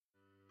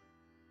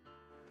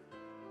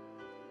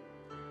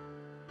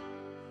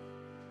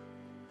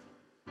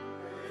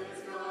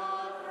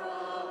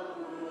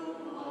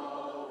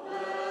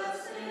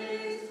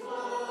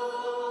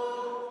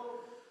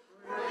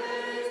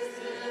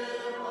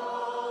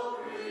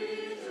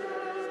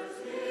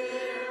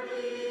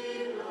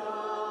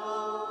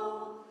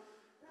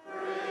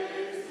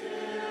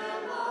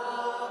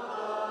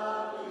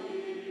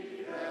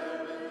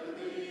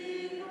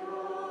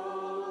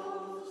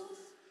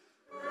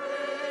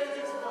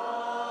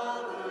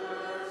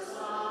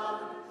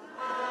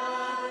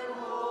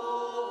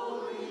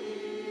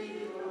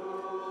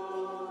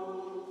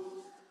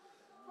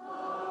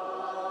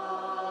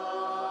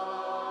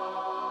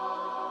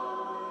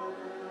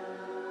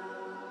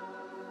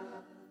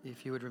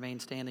If you would remain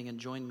standing and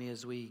join me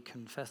as we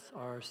confess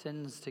our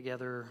sins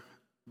together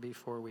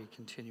before we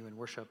continue in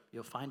worship.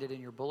 You'll find it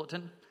in your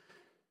bulletin.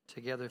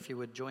 Together, if you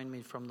would join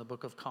me from the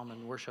Book of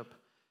Common Worship,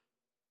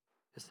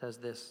 it says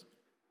this: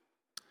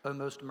 O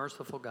most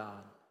merciful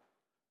God,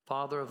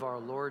 Father of our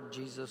Lord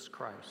Jesus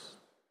Christ,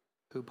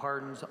 who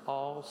pardons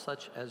all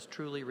such as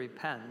truly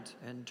repent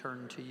and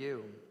turn to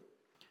you,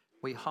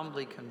 we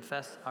humbly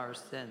confess our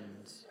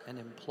sins and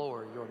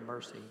implore your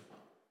mercy.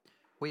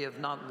 We have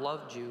not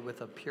loved you with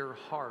a pure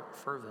heart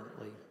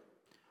fervently,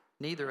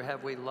 neither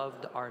have we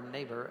loved our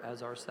neighbor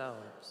as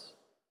ourselves.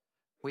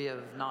 We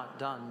have not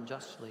done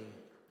justly,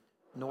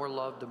 nor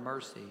loved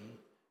mercy,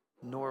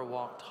 nor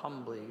walked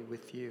humbly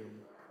with you.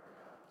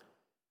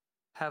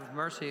 Have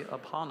mercy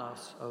upon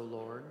us, O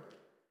Lord,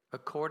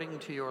 according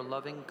to your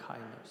loving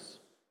kindness,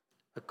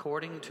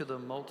 according to the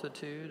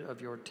multitude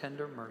of your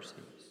tender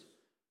mercies.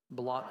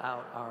 Blot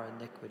out our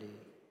iniquity.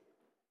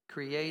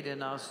 Create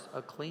in us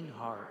a clean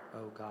heart,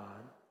 O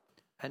God,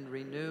 and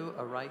renew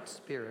a right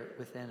spirit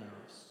within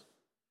us.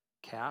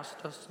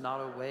 Cast us not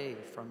away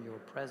from your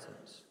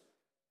presence,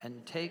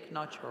 and take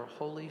not your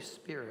Holy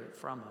Spirit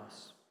from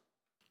us.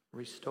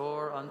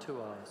 Restore unto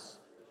us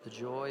the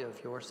joy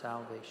of your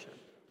salvation,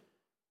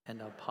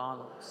 and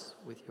upon us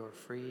with your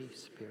free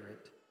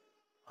spirit.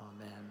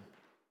 Amen.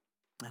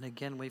 And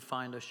again, we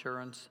find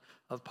assurance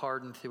of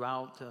pardon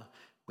throughout.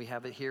 We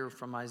have it here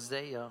from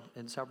Isaiah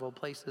in several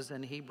places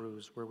in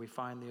Hebrews where we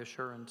find the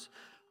assurance.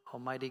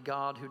 Almighty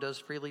God, who does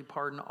freely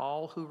pardon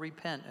all who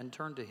repent and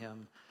turn to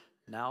him,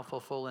 now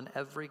fulfill in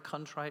every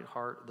contrite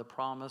heart the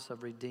promise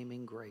of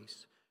redeeming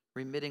grace,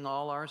 remitting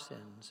all our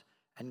sins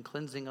and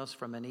cleansing us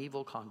from an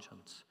evil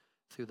conscience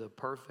through the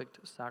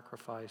perfect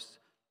sacrifice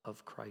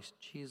of Christ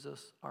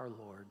Jesus our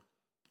Lord.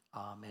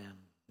 Amen.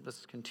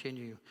 Let's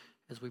continue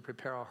as we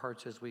prepare our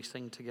hearts as we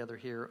sing together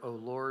here, O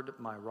Lord,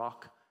 my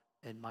rock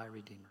and my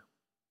redeemer.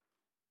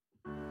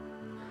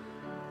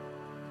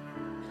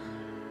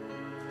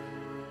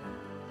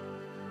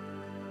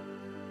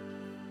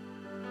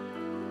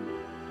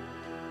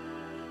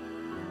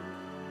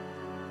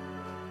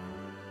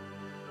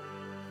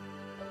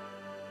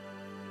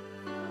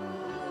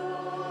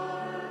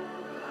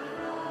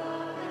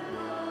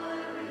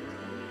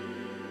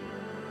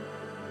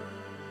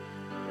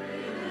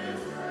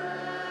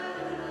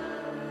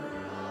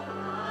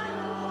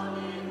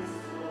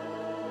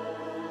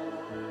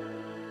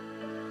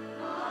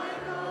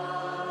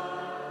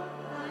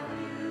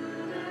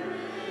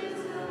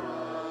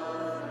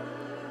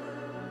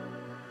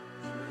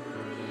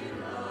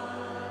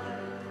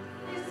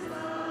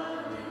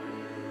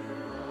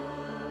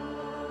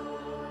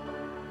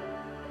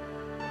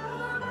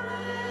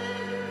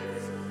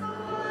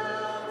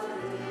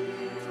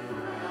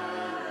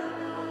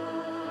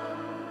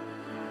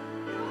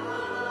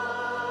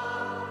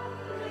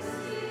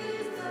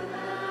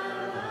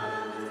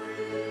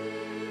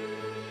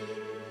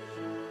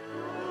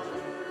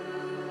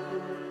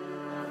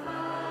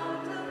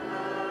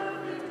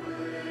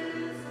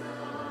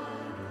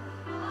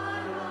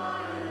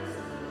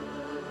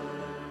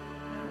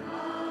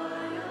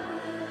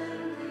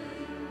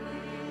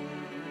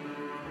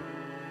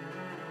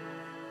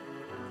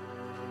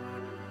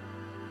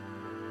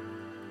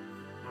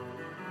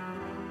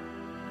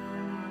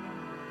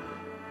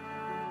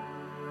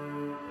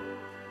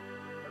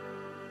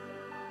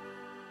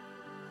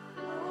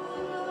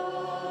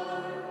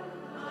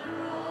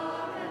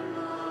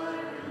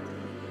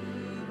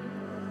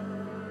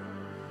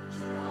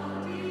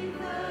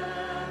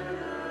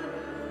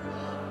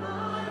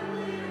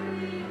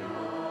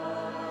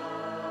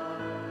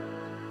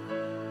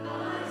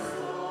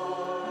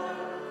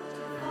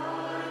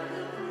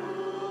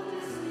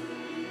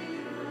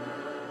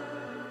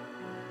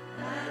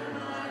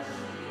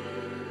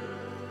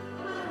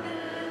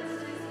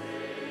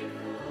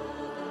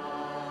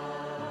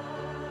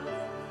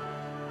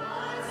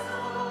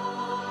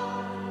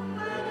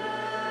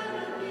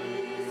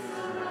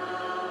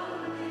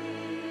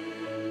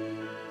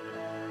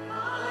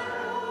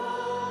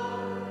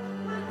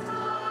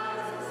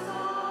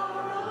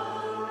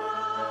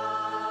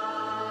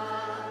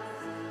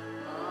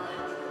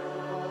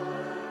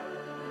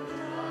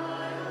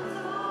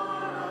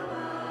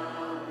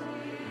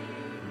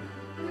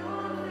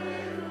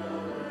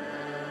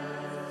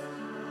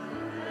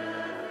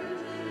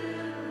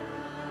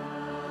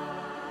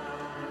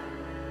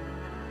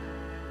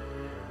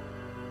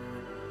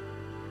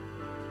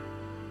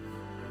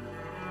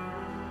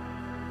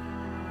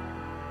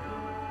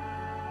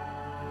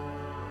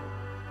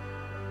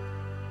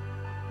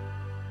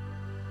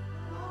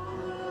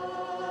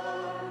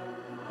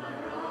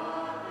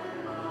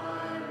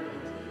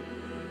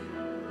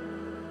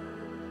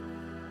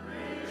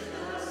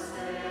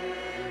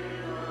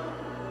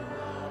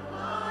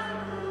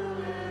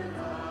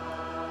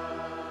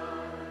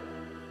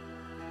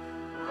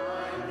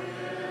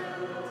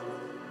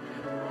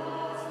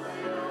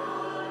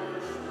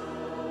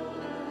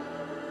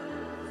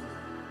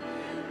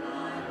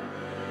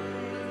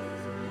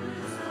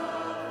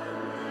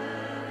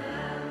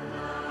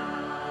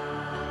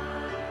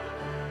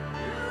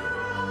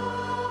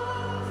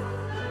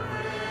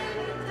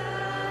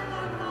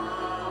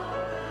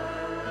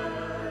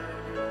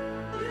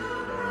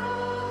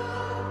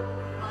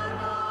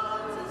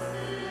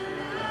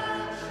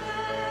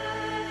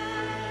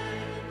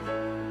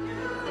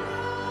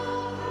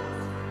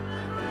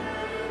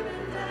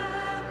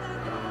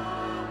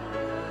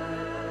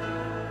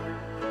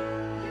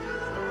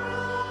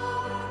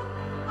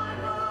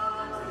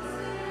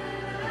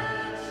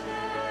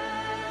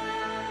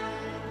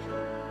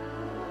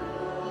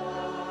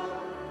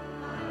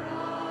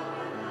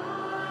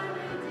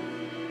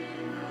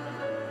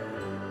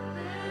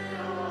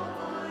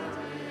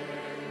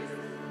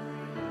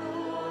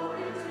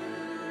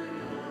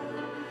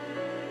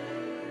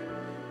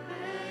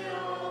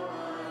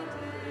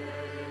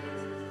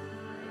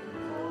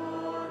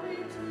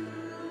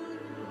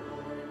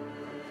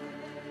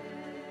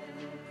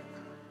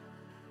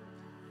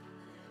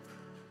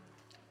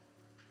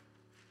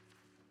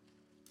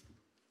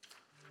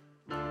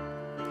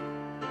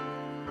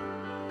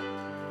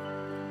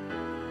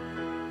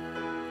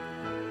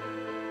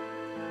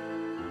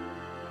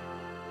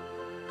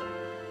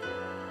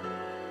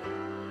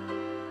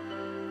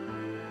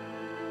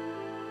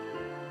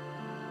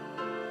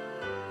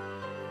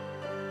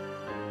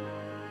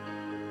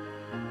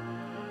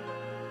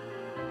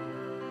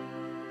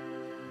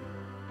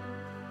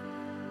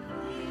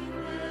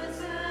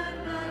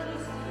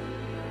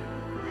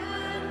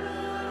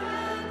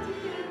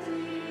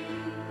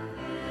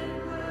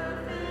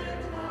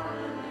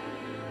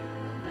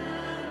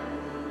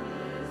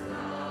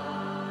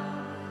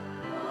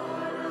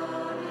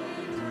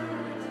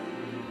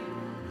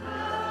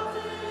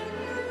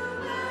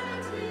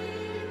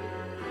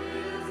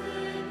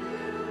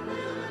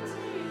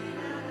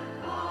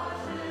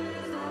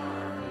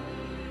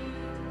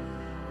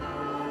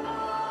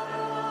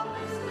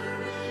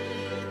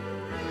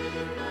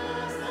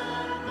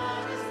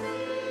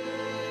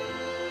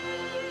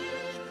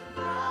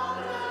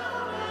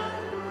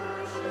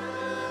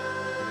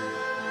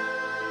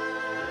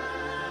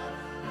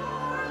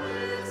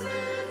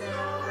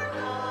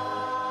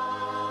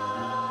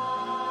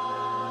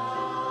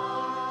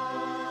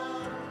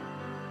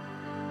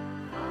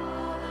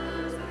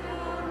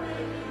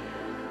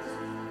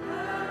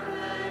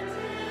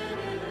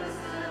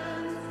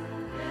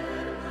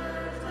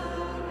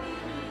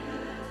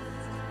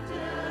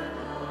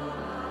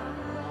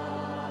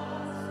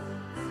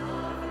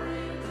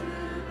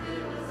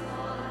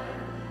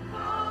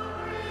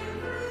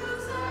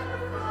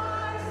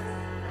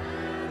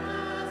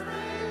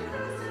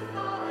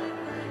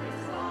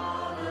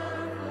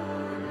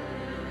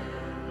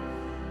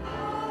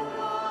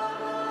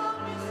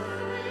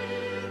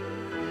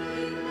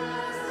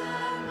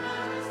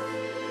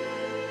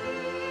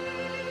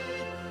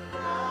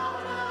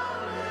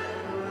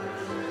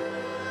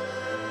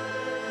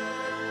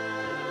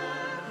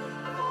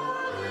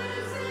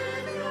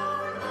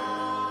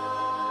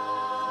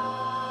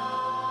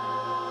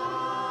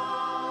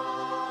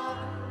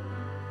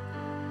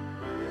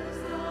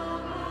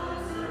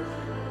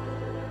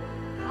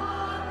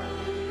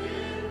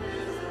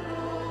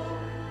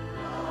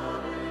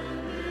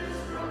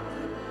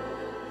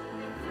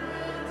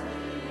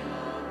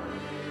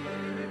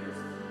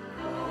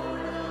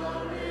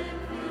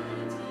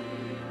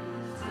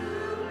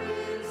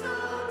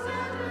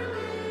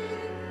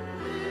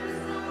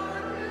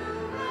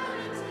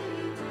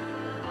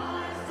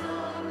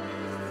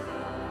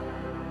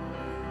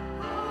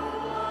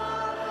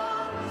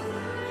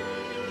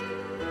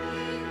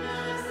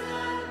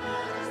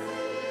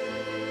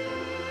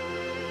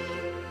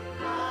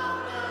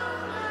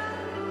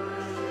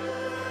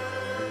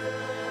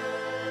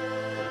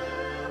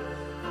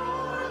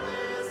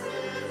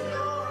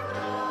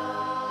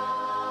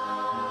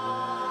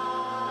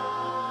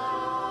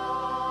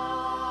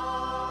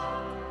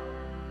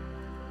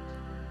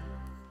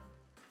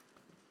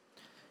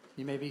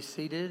 You may be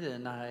seated,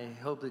 and I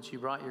hope that you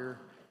brought your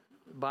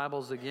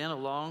Bibles again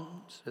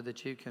along so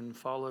that you can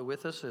follow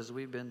with us as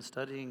we've been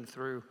studying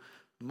through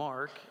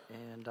Mark.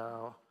 And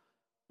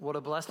what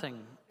a blessing,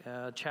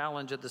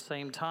 challenge at the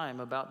same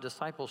time about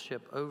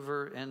discipleship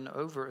over and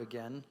over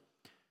again.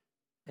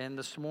 And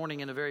this morning,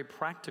 in a very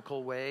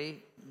practical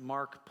way,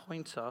 Mark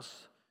points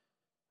us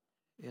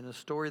in a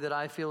story that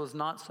I feel is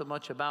not so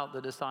much about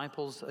the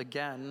disciples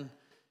again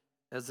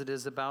as it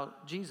is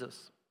about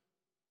Jesus.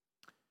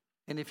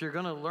 And if you're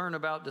going to learn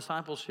about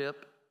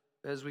discipleship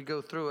as we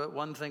go through it,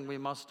 one thing we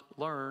must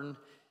learn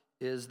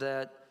is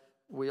that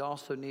we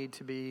also need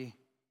to be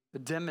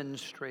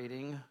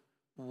demonstrating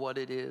what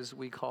it is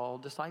we call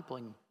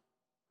discipling.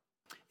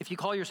 If you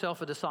call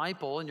yourself a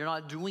disciple and you're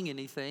not doing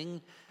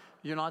anything,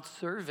 you're not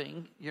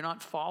serving, you're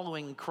not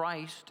following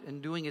Christ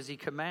and doing as he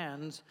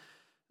commands,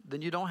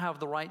 then you don't have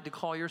the right to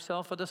call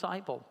yourself a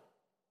disciple.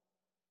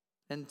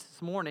 And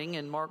this morning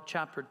in Mark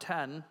chapter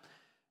 10,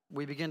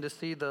 we begin to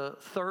see the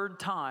third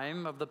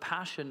time of the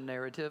passion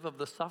narrative of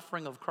the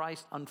suffering of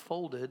Christ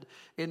unfolded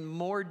in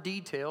more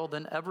detail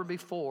than ever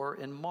before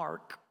in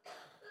Mark,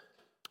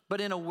 but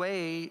in a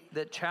way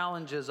that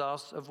challenges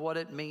us of what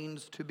it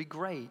means to be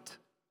great.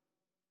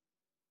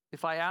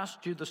 If I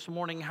asked you this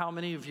morning, how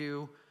many of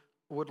you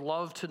would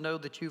love to know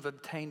that you've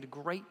obtained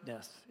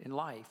greatness in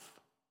life?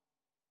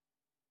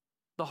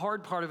 The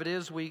hard part of it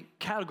is we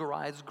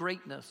categorize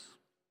greatness.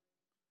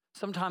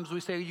 Sometimes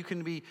we say you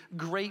can be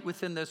great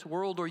within this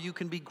world or you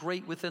can be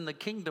great within the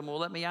kingdom. Well,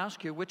 let me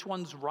ask you, which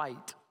one's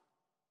right?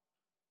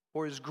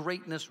 Or is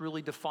greatness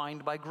really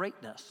defined by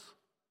greatness?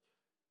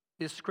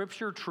 Is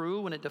Scripture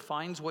true when it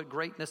defines what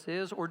greatness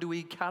is, or do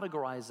we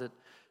categorize it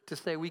to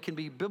say we can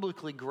be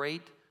biblically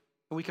great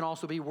and we can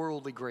also be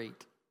worldly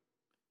great?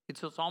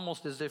 It's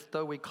almost as if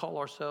though we call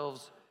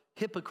ourselves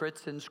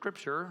hypocrites in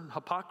Scripture,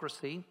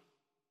 hypocrisy,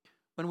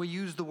 when we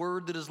use the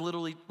word that is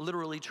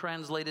literally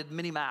translated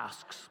mini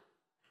masks.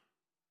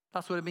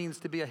 That's what it means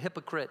to be a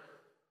hypocrite.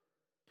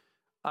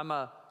 I'm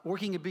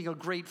working at being a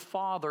great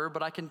father,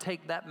 but I can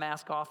take that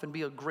mask off and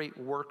be a great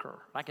worker.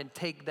 I can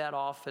take that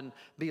off and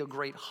be a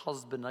great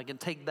husband. I can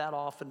take that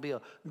off and be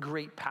a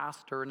great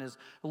pastor. And as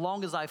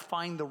long as I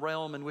find the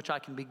realm in which I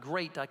can be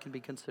great, I can be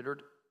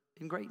considered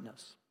in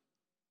greatness.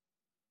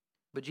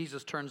 But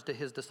Jesus turns to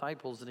his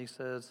disciples and he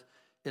says,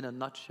 in a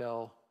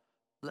nutshell,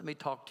 let me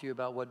talk to you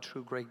about what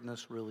true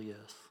greatness really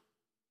is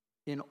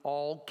in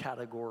all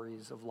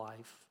categories of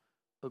life,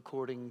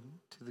 according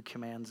to the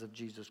commands of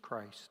Jesus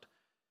Christ.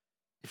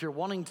 If you're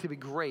wanting to be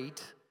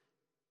great,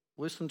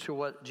 listen to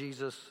what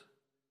Jesus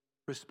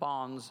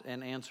responds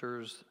and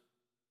answers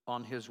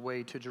on his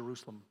way to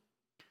Jerusalem.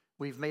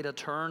 We've made a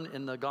turn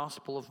in the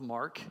Gospel of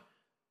Mark,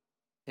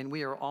 and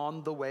we are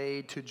on the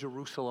way to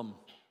Jerusalem.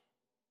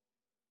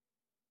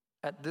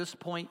 At this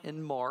point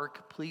in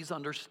Mark, please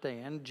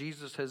understand,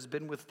 Jesus has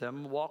been with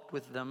them, walked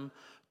with them,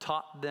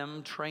 taught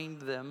them,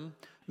 trained them,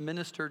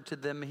 ministered to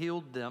them,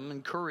 healed them,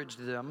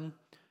 encouraged them.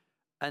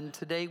 And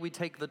today we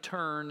take the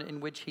turn in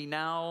which he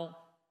now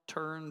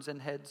turns and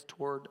heads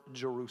toward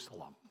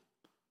Jerusalem,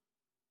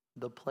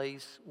 the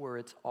place where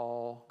it's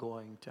all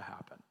going to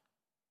happen.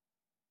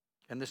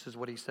 And this is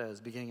what he says,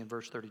 beginning in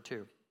verse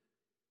 32.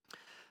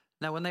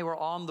 Now, when they were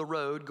on the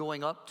road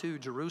going up to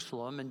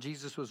Jerusalem, and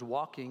Jesus was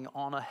walking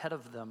on ahead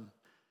of them,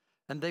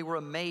 and they were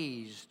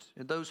amazed,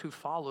 and those who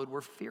followed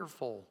were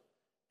fearful.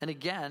 And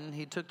again,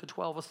 he took the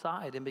 12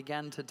 aside and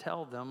began to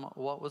tell them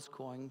what was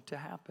going to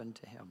happen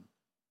to him,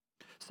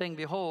 saying,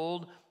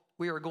 behold,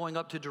 we are going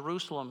up to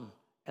Jerusalem,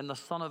 and the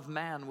Son of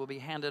Man will be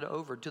handed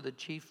over to the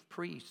chief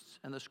priests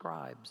and the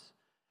scribes,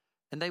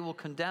 and they will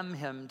condemn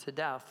him to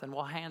death and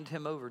will hand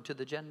him over to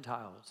the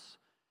Gentiles,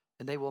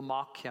 and they will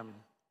mock him,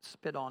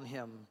 spit on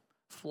him,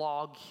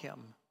 flog him,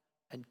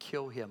 and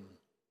kill him.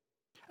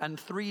 And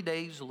 3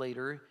 days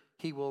later,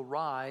 he will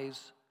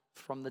rise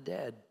from the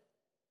dead.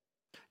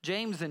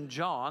 James and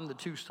John, the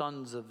two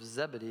sons of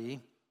Zebedee,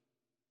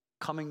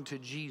 coming to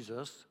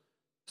Jesus,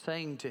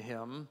 saying to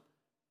him,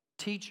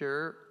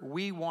 Teacher,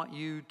 we want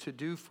you to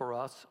do for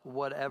us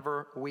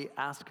whatever we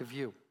ask of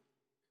you.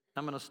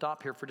 I'm going to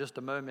stop here for just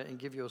a moment and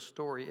give you a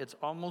story. It's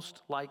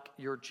almost like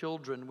your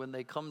children when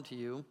they come to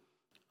you.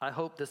 I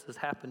hope this has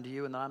happened to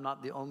you and that I'm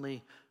not the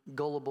only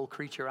gullible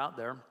creature out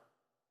there.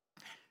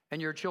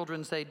 And your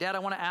children say, Dad, I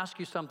want to ask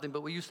you something,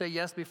 but will you say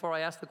yes before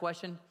I ask the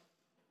question?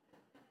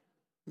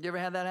 You ever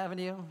had that happen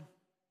to you?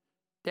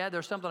 Dad,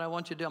 there's something I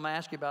want you to do. I'm going to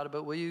ask you about it,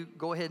 but will you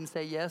go ahead and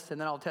say yes, and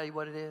then I'll tell you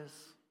what it is?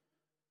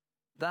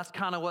 That's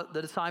kind of what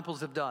the disciples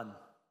have done.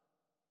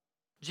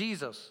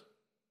 Jesus,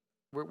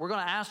 we're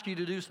going to ask you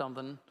to do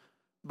something,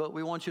 but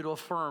we want you to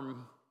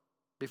affirm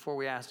before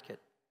we ask it.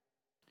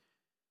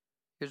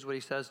 Here's what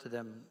he says to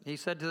them. He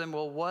said to them,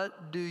 well,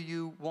 what do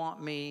you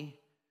want me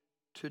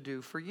to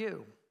do for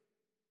you?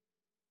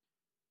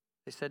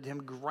 They said to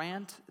him,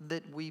 grant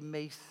that we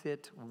may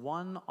sit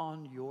one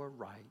on your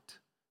right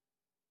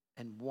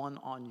and one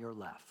on your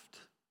left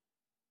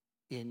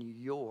in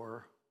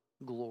your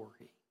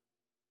glory.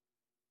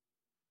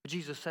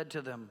 Jesus said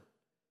to them,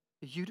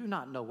 you do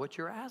not know what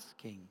you're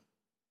asking.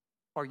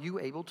 Are you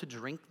able to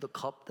drink the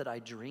cup that I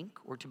drink,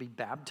 or to be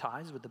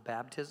baptized with the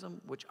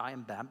baptism which I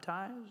am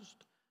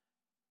baptized?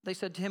 They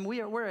said to him,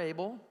 we're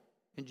able.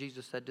 And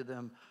Jesus said to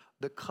them,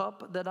 the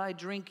cup that I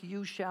drink,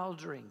 you shall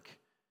drink,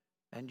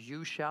 and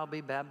you shall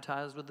be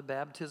baptized with the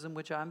baptism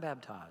which I am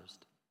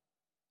baptized.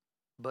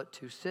 But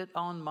to sit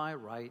on my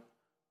right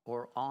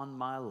or on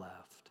my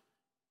left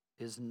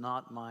is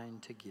not mine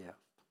to give,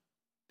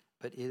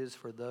 but it is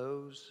for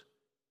those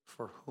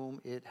for whom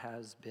it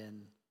has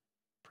been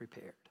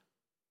prepared.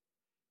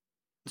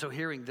 So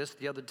hearing this,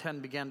 the other 10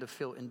 began to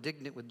feel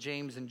indignant with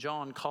James and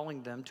John,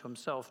 calling them to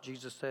himself.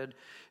 Jesus said,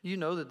 you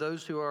know that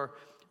those who are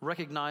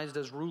recognized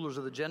as rulers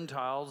of the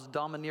Gentiles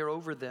domineer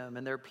over them,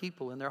 and their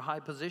people in their high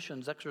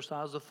positions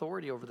exercise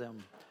authority over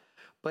them.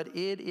 But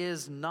it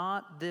is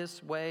not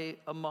this way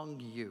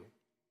among you.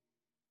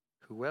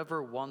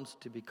 Whoever wants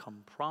to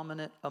become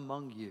prominent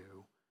among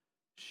you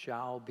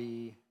shall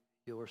be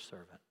your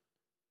servant.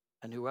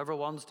 And whoever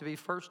wants to be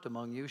first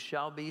among you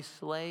shall be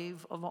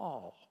slave of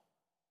all.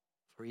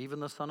 For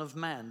even the Son of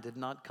Man did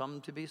not come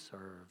to be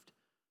served,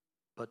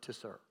 but to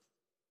serve,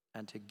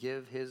 and to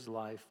give his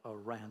life a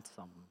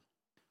ransom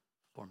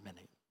for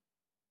many.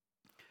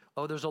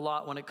 Oh, there's a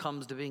lot when it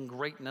comes to being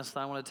greatness.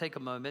 I want to take a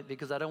moment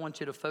because I don't want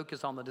you to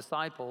focus on the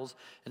disciples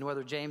and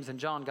whether James and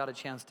John got a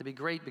chance to be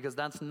great, because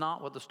that's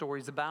not what the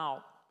story's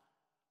about.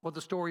 What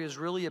the story is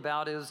really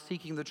about is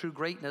seeking the true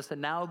greatness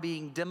and now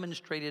being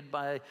demonstrated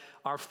by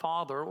our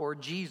Father, or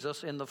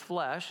Jesus in the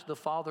flesh, the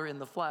Father in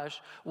the flesh,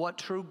 what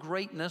true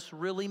greatness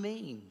really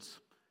means,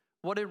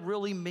 what it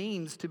really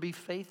means to be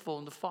faithful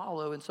and to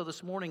follow. And so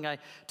this morning I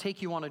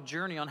take you on a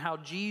journey on how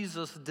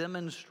Jesus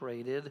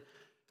demonstrated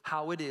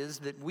how it is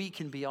that we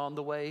can be on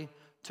the way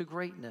to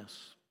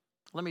greatness.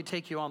 Let me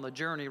take you on the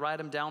journey. Write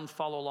them down,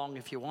 follow along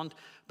if you want.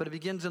 But it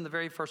begins in the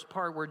very first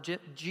part where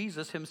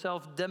Jesus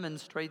himself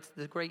demonstrates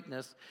the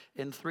greatness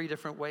in 3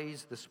 different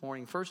ways this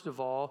morning. First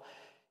of all,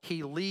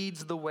 he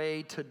leads the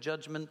way to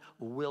judgment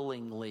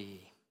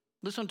willingly.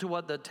 Listen to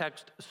what the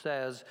text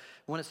says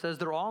when it says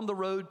they're on the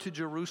road to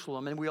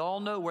Jerusalem, and we all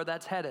know where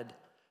that's headed.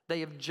 They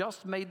have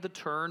just made the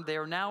turn. They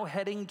are now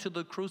heading to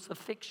the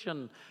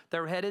crucifixion.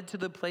 They're headed to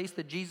the place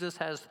that Jesus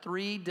has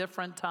 3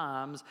 different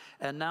times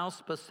and now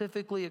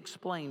specifically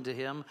explained to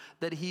him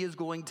that he is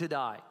going to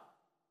die.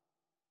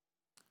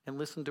 And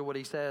listen to what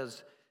he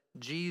says.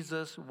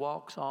 Jesus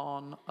walks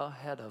on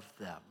ahead of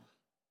them.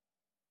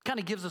 Kind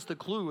of gives us the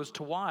clue as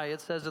to why. It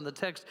says in the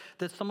text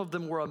that some of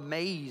them were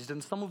amazed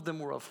and some of them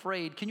were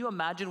afraid. Can you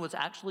imagine what's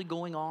actually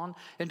going on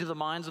into the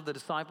minds of the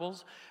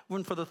disciples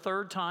when for the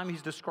 3rd time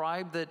he's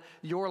described that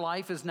your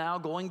life is now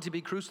going to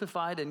be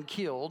crucified and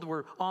killed?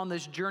 We're on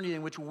this journey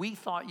in which we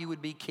thought you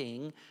would be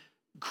king,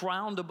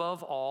 crowned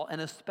above all,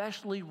 and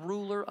especially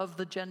ruler of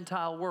the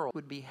Gentile world,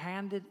 would be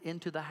handed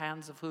into the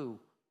hands of who?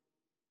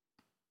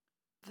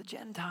 The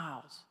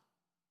Gentiles.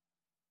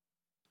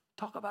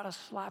 Talk about a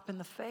slap in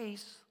the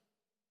face.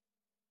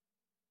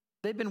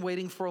 They've been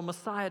waiting for a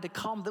Messiah to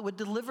come that would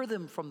deliver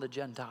them from the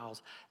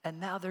Gentiles. And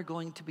now they're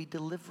going to be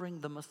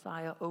delivering the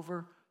Messiah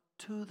over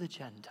to the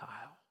Gentiles.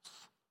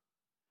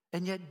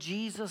 And yet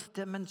Jesus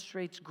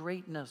demonstrates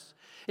greatness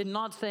in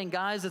not saying,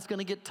 guys, it's going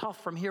to get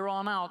tough from here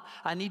on out.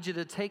 I need you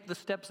to take the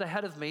steps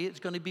ahead of me. It's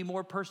going to be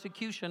more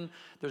persecution.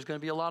 There's going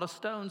to be a lot of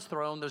stones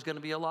thrown. There's going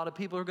to be a lot of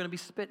people who are going to be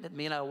spitting at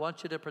me. And I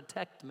want you to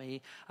protect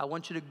me. I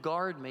want you to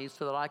guard me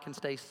so that I can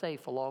stay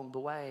safe along the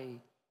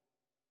way.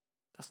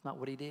 That's not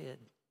what he did.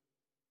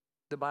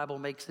 The Bible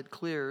makes it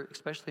clear,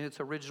 especially in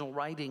its original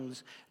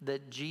writings,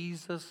 that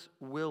Jesus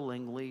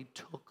willingly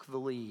took the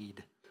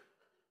lead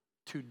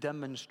to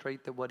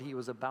demonstrate that what he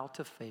was about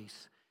to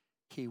face,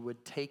 he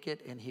would take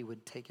it and he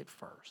would take it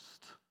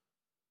first.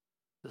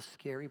 The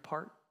scary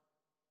part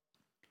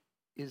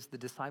is the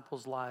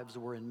disciples' lives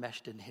were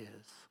enmeshed in his.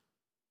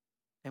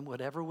 And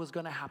whatever was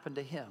going to happen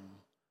to him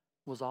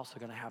was also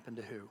going to happen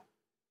to who?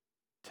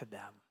 To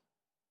them.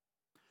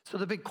 So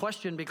the big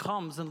question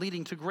becomes, and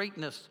leading to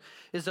greatness,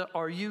 is that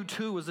are you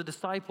too, as a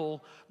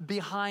disciple,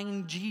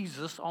 behind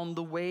Jesus on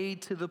the way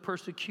to the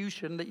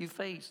persecution that you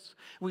face?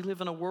 We live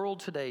in a world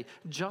today,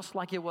 just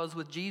like it was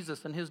with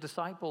Jesus and his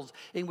disciples,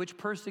 in which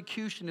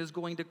persecution is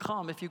going to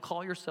come if you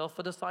call yourself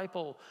a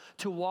disciple.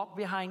 To walk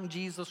behind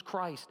Jesus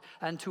Christ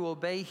and to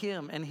obey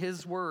him and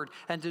his word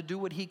and to do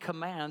what he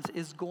commands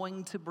is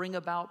going to bring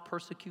about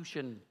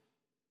persecution.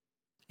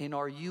 And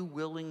are you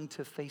willing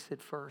to face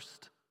it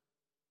first?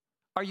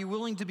 Are you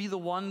willing to be the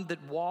one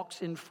that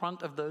walks in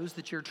front of those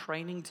that you're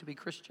training to be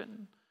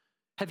Christian?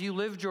 Have you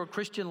lived your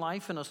Christian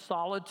life in a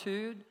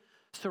solitude,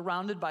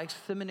 surrounded by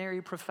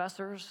seminary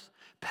professors,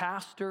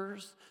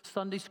 pastors,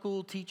 Sunday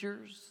school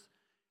teachers?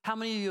 How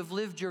many of you have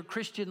lived your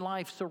Christian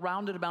life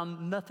surrounded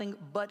about nothing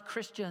but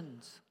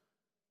Christians?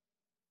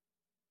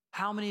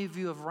 How many of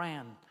you have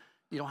ran,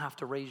 you don't have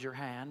to raise your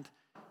hand,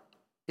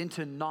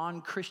 into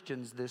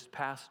non-Christians this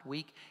past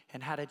week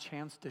and had a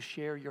chance to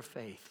share your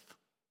faith?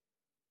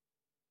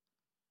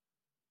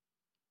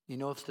 You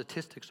know, if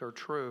statistics are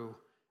true,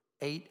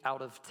 8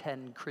 out of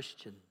 10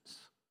 Christians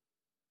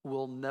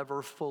will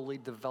never fully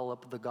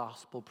develop the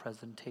gospel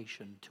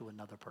presentation to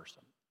another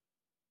person.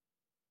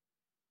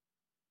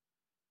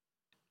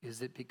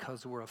 Is it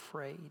because we're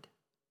afraid?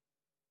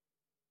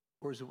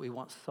 Or is it we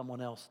want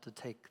someone else to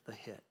take the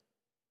hit?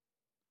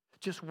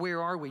 Just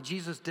where are we?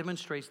 Jesus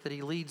demonstrates that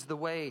he leads the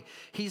way.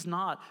 He's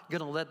not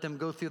going to let them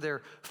go through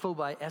their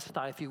phobi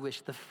estai, if you wish,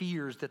 the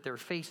fears that they're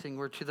facing,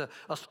 or to the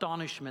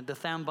astonishment, the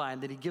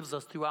thambine that he gives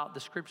us throughout the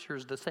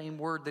scriptures, the same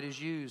word that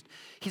is used.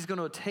 He's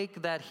going to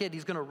take that hit.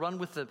 He's going to run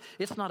with them.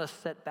 It's not a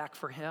setback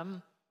for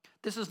him.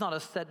 This is not a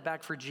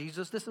setback for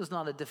Jesus. This is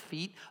not a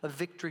defeat, a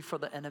victory for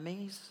the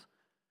enemies.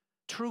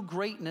 True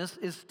greatness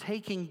is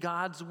taking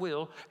God's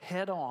will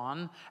head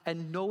on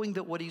and knowing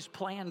that what he's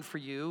planned for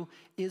you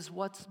is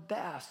what's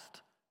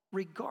best,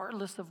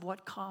 regardless of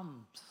what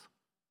comes.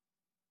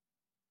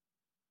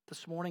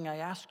 This morning I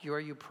ask you, are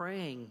you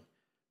praying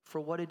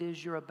for what it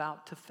is you're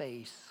about to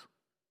face?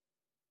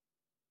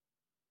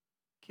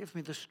 Give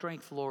me the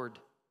strength, Lord,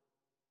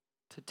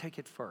 to take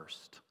it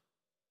first,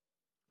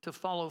 to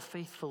follow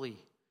faithfully,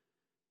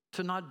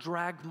 to not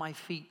drag my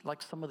feet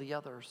like some of the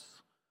others,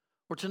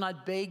 or to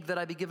not beg that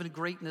I be given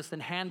greatness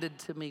and handed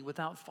to me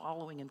without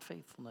following in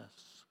faithfulness.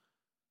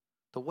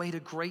 The way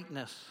to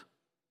greatness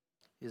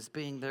is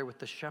being there with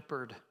the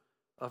shepherd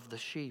of the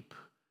sheep,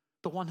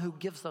 the one who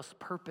gives us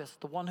purpose,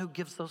 the one who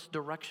gives us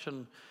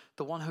direction,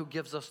 the one who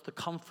gives us the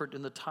comfort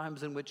in the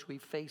times in which we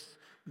face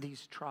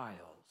these trials.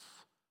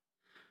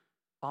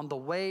 On the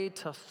way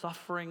to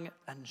suffering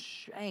and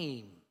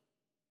shame,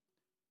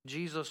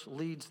 Jesus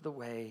leads the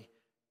way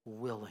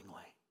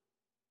willingly.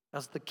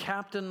 As the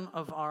captain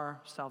of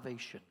our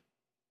salvation,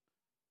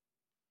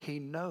 he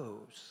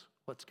knows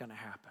what's going to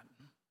happen.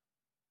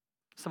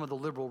 Some of the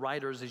liberal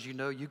writers, as you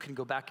know, you can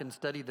go back and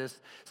study this,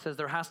 says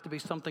there has to be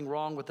something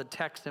wrong with the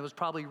text. It was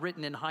probably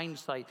written in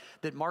hindsight,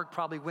 that Mark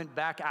probably went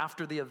back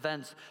after the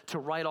events to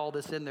write all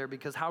this in there,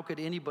 because how could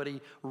anybody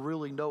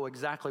really know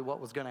exactly what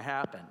was going to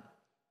happen?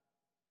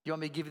 You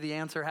want me to give you the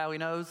answer how he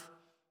knows?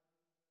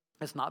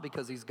 It's not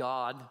because he's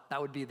God. That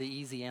would be the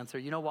easy answer.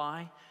 You know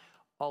why?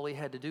 All he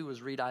had to do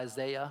was read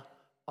Isaiah.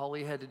 All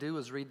he had to do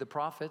was read the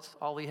prophets.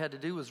 All he had to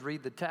do was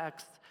read the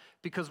text.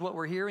 Because what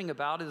we're hearing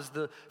about is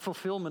the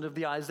fulfillment of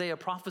the Isaiah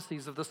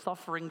prophecies of the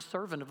suffering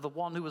servant, of the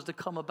one who was to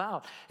come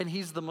about. And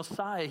he's the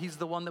Messiah. He's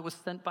the one that was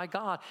sent by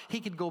God. He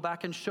could go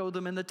back and show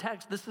them in the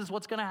text, this is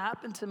what's going to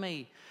happen to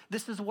me.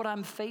 This is what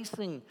I'm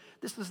facing.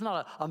 This is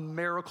not a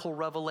miracle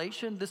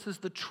revelation. This is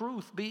the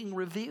truth being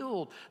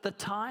revealed. The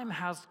time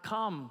has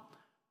come.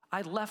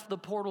 I left the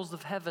portals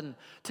of heaven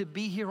to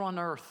be here on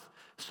earth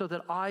so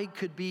that I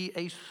could be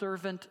a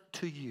servant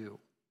to you.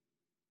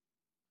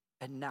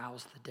 And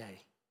now's the day.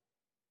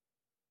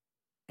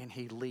 And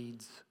he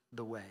leads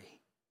the way.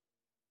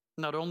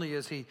 Not only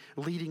is he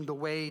leading the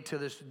way to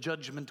this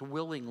judgment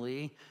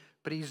willingly,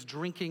 but he's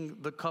drinking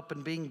the cup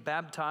and being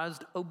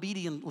baptized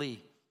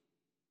obediently.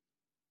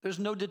 There's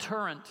no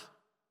deterrent.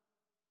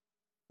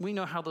 We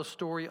know how the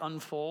story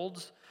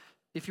unfolds.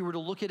 If you were to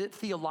look at it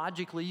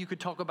theologically, you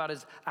could talk about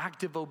his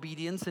active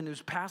obedience and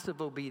his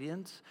passive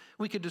obedience.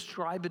 We could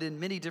describe it in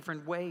many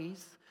different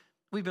ways.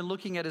 We've been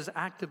looking at his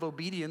active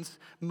obedience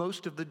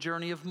most of the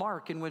journey of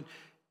Mark, in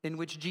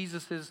which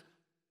Jesus is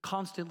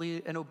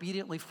constantly and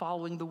obediently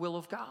following the will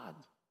of God,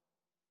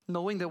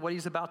 knowing that what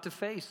he's about to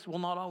face will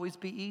not always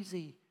be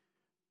easy,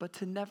 but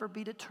to never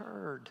be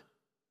deterred.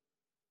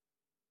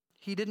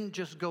 He didn't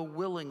just go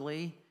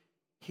willingly,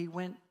 he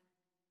went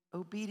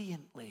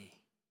obediently.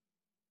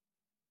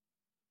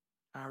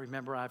 I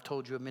remember I've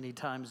told you many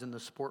times in the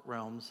sport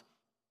realms,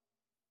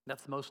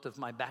 that's most of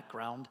my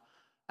background.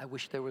 I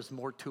wish there was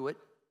more to it.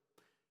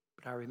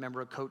 But I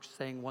remember a coach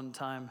saying one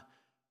time,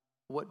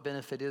 what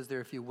benefit is there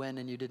if you win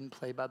and you didn't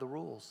play by the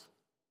rules?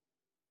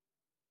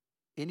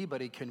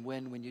 Anybody can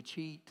win when you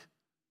cheat.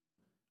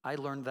 I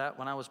learned that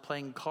when I was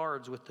playing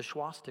cards with the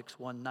Schwastiks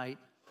one night.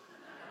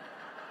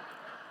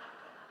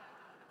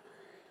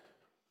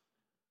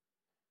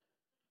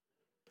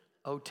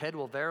 Oh, Ted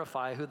will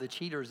verify who the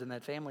cheaters in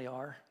that family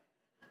are.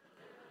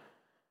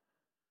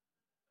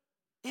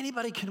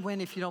 Anybody can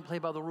win if you don't play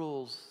by the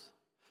rules.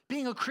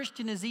 Being a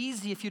Christian is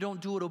easy if you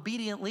don't do it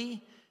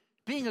obediently.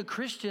 Being a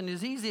Christian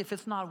is easy if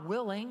it's not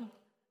willing.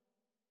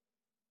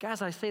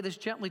 Guys, I say this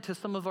gently to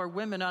some of our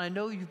women, and I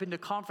know you've been to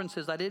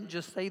conferences. I didn't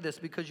just say this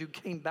because you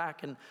came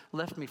back and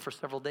left me for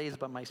several days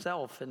by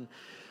myself.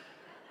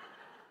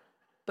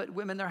 But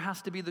women, there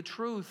has to be the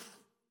truth.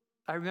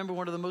 I remember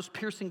one of the most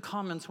piercing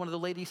comments one of the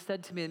ladies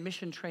said to me in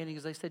mission training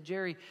is, they said,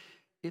 Jerry,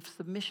 if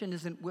submission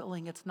isn't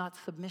willing, it's not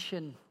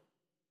submission.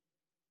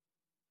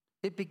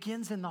 It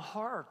begins in the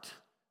heart,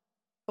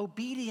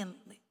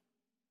 obediently.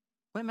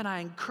 Women, I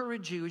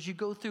encourage you, as you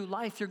go through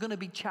life, you're going to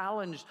be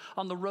challenged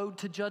on the road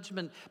to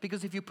judgment,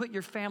 because if you put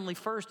your family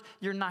first,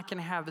 you're not going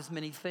to have as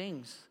many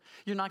things.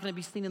 You're not going to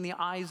be seen in the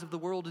eyes of the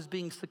world as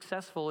being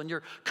successful, and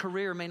your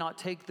career may not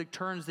take the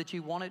turns that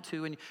you want it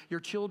to, and your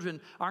children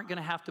aren't going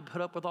to have to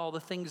put up with all the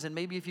things, and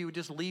maybe if you would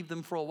just leave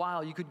them for a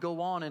while, you could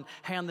go on and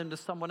hand them to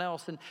someone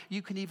else, and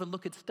you can even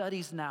look at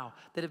studies now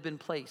that have been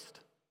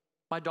placed.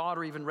 My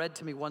daughter even read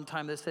to me one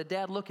time that said,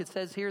 Dad, look, it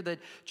says here that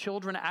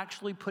children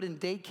actually put in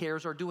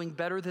daycares are doing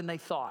better than they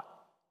thought.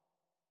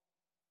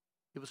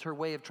 It was her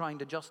way of trying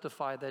to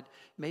justify that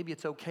maybe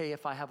it's okay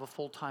if I have a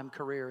full-time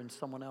career and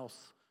someone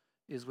else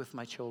is with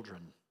my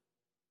children.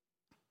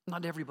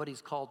 Not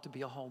everybody's called to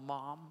be a home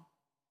mom.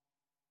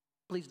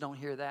 Please don't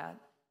hear that.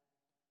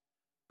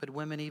 But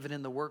women, even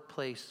in the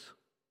workplace,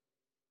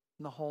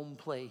 in the home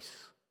place,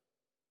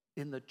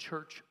 in the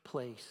church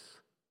place,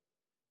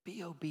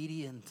 be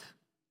obedient.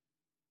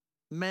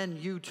 Men,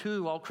 you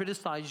too, I'll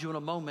criticize you in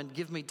a moment,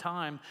 give me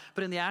time.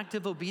 But in the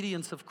active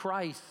obedience of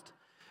Christ,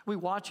 we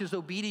watch his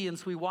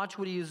obedience, we watch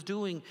what he is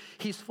doing.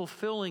 He's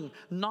fulfilling,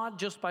 not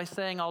just by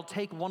saying, I'll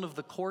take one of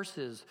the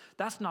courses.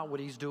 That's not what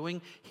he's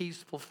doing. He's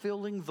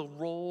fulfilling the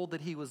role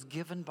that he was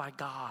given by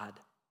God.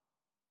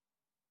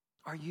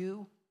 Are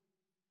you?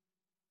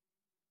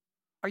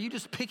 Are you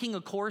just picking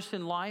a course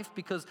in life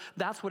because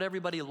that's what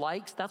everybody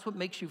likes? That's what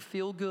makes you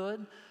feel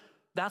good?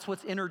 That's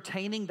what's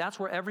entertaining? That's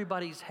where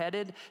everybody's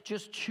headed?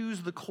 Just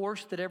choose the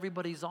course that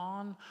everybody's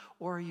on?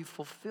 Or are you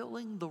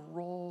fulfilling the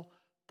role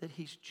that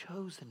he's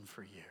chosen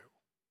for you?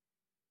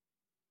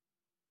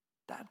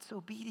 That's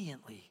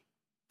obediently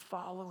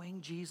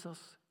following Jesus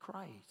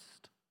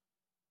Christ.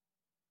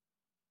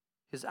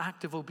 His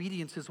act of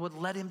obedience is what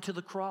led him to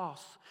the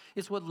cross.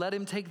 It's what let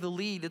him take the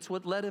lead. It's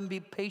what let him be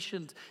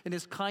patient in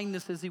his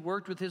kindness as he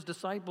worked with his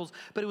disciples.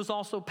 But it was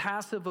also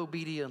passive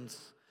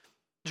obedience.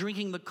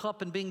 Drinking the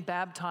cup and being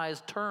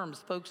baptized, terms,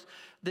 folks,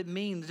 that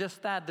mean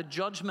just that, the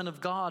judgment of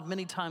God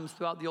many times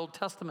throughout the Old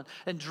Testament.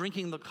 And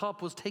drinking the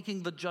cup was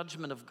taking the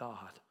judgment of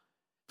God.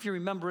 If you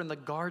remember in the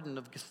Garden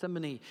of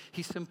Gethsemane,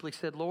 he simply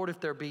said, Lord,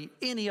 if there be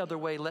any other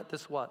way, let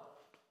this what?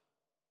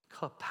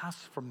 Cup pass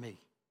from me.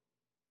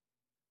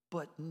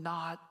 But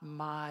not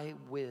my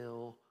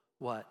will,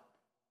 what?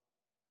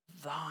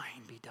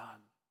 Thine be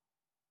done.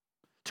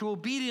 To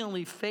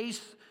obediently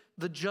face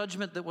the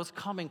judgment that was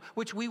coming,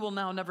 which we will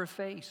now never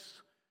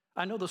face.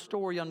 I know the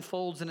story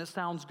unfolds and it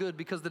sounds good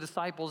because the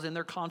disciples, in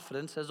their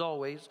confidence, as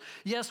always,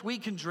 yes, we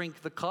can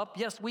drink the cup.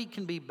 Yes, we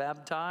can be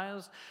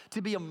baptized.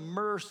 To be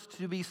immersed,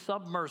 to be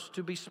submersed,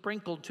 to be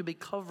sprinkled, to be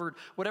covered,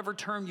 whatever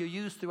term you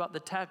use throughout the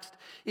text,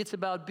 it's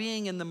about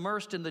being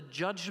immersed in the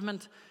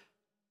judgment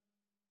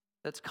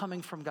that's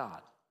coming from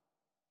God.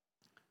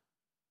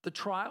 The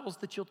trials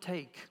that you'll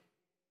take,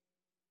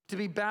 to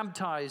be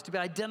baptized, to be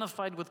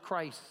identified with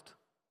Christ.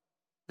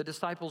 The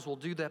disciples will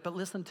do that, but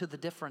listen to the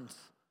difference.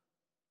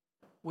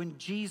 When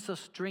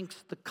Jesus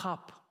drinks the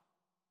cup,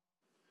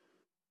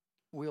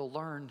 we'll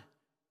learn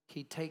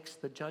he takes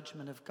the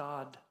judgment of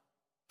God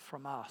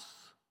from us,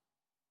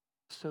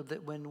 so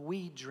that when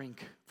we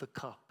drink the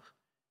cup,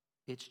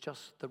 it's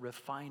just the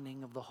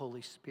refining of the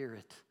Holy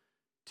Spirit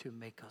to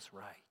make us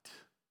right.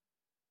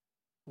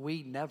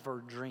 We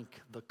never drink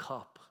the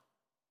cup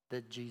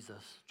that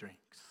Jesus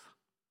drinks.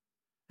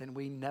 And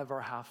we never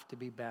have to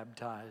be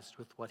baptized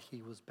with what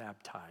he was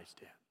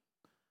baptized in.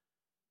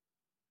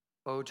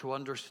 Oh, to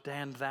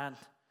understand that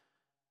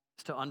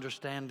is to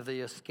understand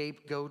the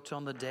scapegoat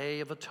on the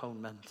Day of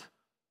Atonement.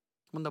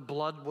 When the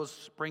blood was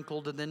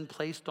sprinkled and then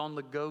placed on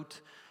the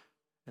goat,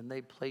 and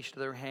they placed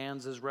their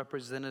hands as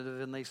representative,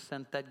 and they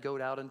sent that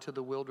goat out into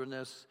the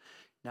wilderness.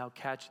 Now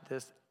catch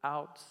this,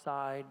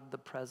 outside the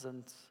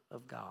presence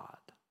of God.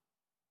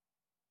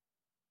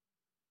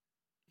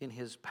 In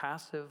his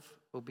passive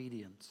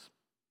obedience,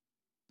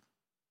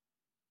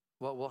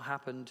 what will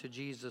happen to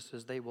Jesus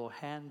is they will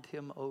hand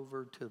him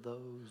over to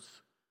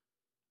those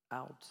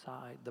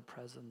outside the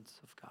presence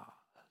of God.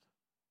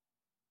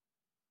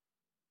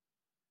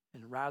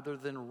 And rather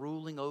than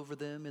ruling over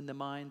them in the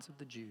minds of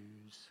the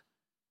Jews,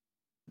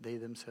 they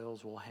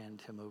themselves will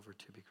hand him over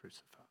to be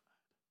crucified.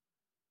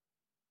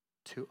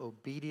 To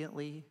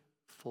obediently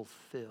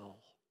fulfill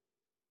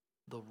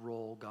the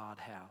role God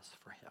has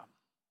for him.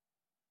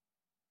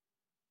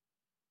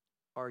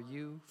 Are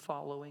you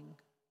following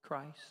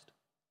Christ?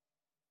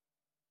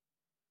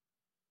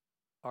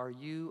 Are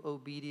you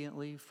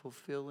obediently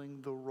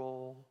fulfilling the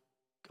role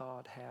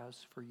God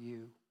has for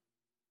you?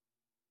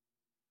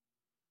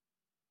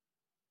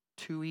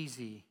 Too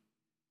easy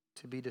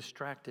to be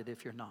distracted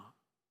if you're not.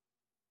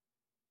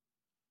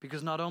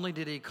 Because not only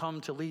did he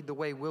come to lead the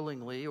way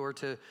willingly or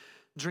to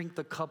drink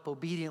the cup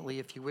obediently,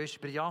 if you wish,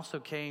 but he also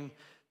came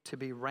to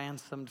be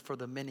ransomed for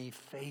the many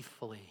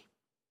faithfully.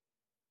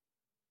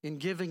 In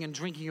giving and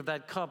drinking of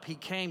that cup, he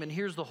came, and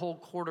here's the whole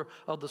quarter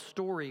of the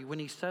story when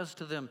he says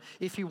to them,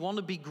 if you want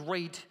to be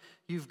great,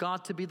 you've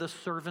got to be the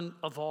servant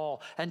of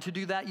all. And to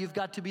do that, you've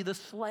got to be the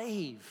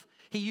slave.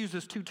 He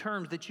uses two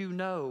terms that you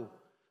know,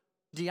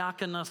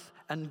 diakonos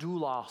and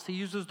doulos. He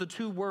uses the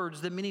two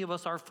words that many of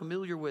us are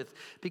familiar with,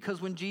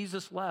 because when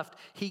Jesus left,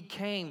 he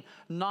came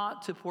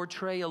not to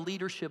portray a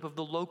leadership of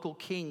the local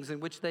kings in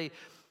which they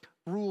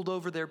ruled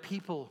over their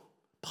people,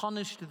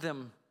 punished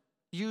them,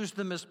 used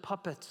them as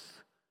puppets.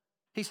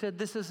 He said,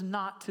 this is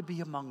not to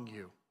be among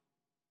you.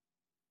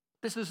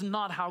 This is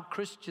not how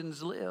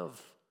Christians live.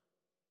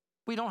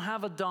 We don't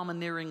have a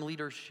domineering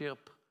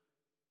leadership.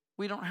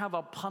 We don't have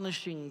a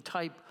punishing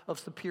type of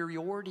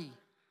superiority.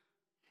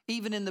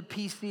 Even in the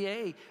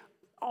PCA,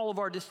 all of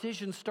our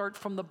decisions start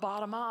from the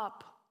bottom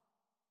up,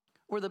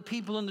 where the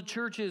people in the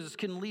churches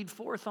can lead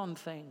forth on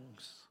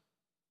things.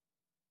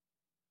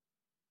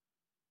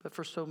 But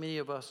for so many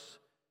of us,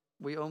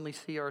 we only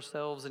see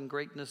ourselves in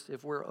greatness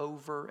if we're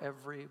over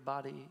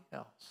everybody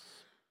else.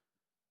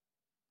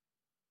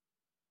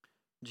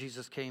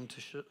 Jesus came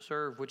to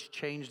serve, which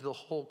changed the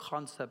whole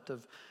concept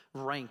of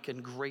rank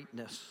and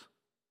greatness.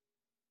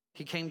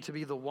 He came to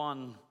be the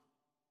one,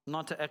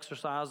 not to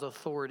exercise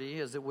authority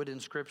as it would in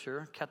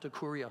Scripture,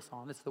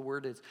 katakuriason, it's the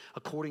word, it's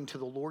according to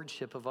the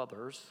lordship of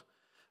others,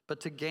 but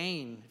to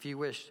gain, if you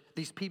wish,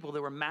 these people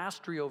that were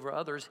mastery over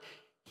others.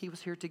 He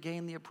was here to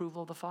gain the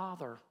approval of the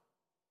Father,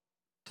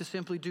 to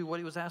simply do what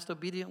he was asked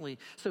obediently.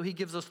 So he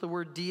gives us the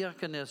word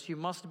diakonos. You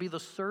must be the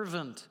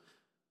servant.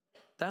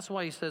 That's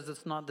why he says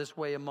it's not this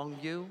way among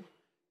you.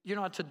 You're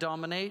not to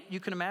dominate. You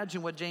can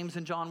imagine what James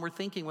and John were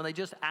thinking when they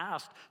just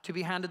asked to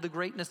be handed the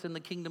greatness in the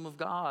kingdom of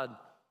God.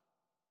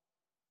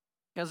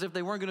 As if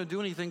they weren't going to do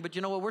anything, but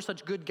you know what? We're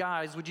such good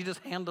guys. Would you just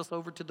hand us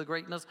over to the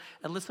greatness?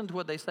 And listen to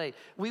what they say.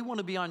 We want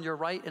to be on your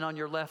right and on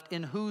your left.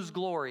 In whose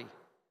glory?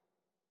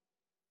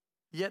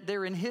 Yet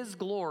they're in his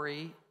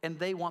glory, and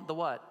they want the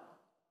what?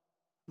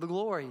 The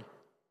glory.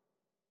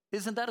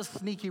 Isn't that a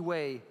sneaky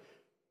way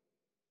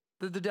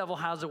that the devil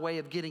has a way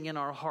of getting in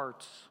our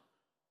hearts?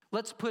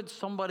 Let's put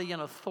somebody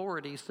in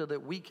authority so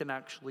that we can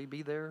actually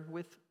be there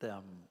with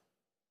them.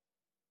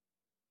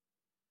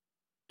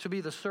 To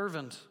be the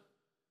servant,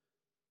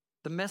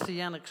 the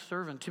messianic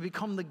servant, to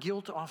become the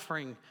guilt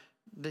offering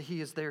that he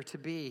is there to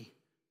be,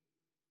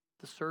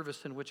 the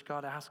service in which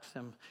God asks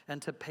him, and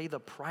to pay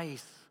the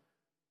price.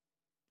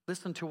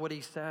 Listen to what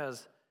he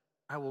says.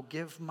 I will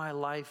give my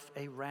life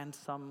a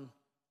ransom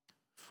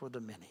for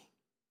the many.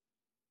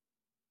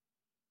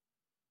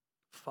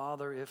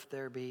 Father, if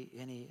there be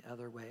any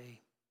other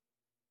way,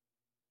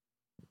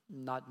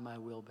 not my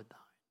will but thine.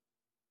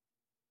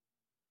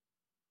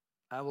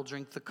 I will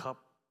drink the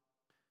cup,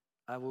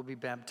 I will be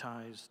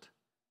baptized,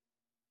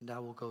 and I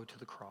will go to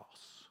the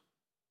cross.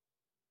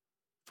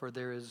 For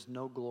there is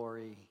no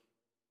glory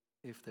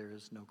if there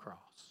is no cross.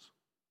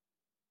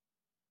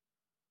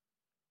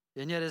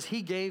 And yet as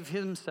he gave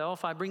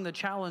himself, I bring the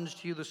challenge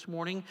to you this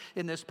morning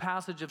in this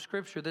passage of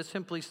Scripture that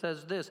simply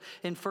says this.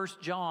 In 1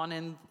 John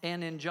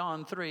and in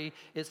John 3,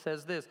 it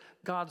says this.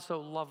 God so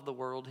loved the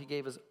world, he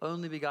gave his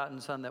only begotten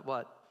Son that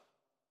what?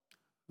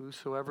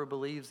 Whosoever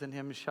believes in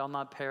him shall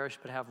not perish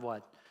but have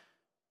what?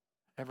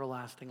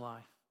 Everlasting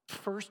life.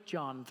 1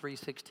 John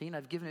 3:16,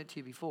 I've given it to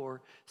you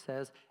before,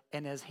 says,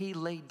 and as he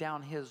laid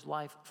down his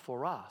life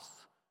for us,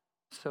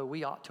 so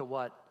we ought to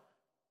what?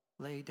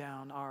 Lay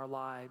down our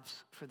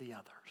lives for the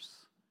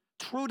others.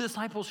 True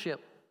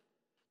discipleship,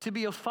 to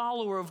be a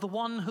follower of the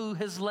one who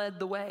has led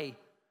the way,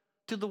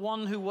 to the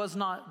one who was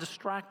not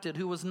distracted,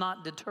 who was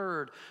not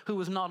deterred, who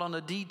was not on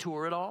a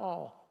detour at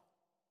all.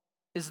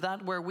 Is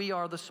that where we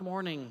are this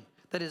morning?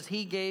 That as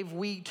he gave,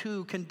 we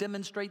too can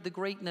demonstrate the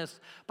greatness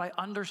by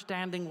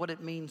understanding what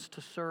it means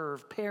to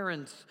serve.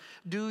 Parents,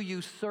 do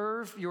you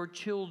serve your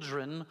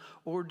children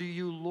or do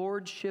you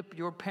lordship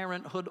your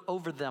parenthood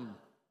over them?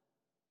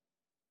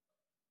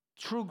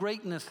 True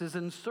greatness is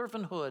in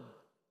servanthood.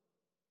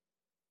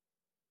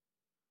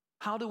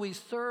 How do we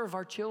serve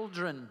our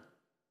children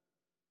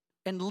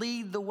and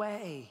lead the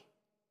way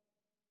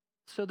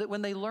so that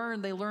when they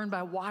learn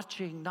by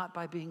watching, not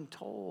by being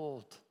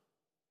told?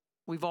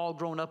 We've all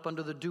grown up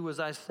under the do as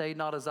I say,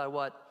 not as I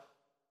what?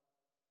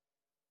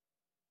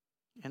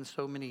 And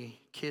so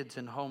many kids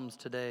in homes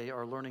today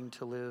are learning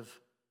to live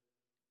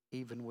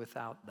even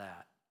without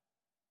that.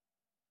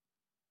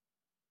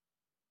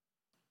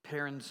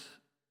 Parents,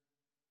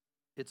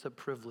 it's a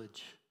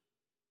privilege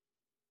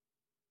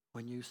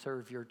when you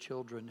serve your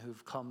children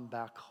who've come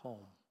back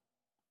home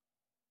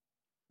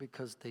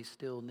because they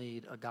still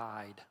need a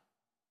guide.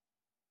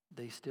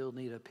 They still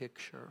need a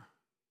picture.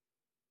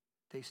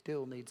 They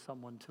still need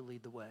someone to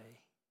lead the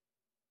way.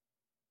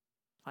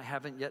 I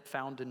haven't yet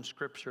found in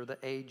Scripture the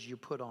age you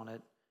put on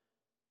it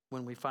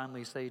when we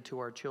finally say to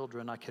our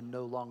children, I can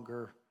no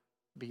longer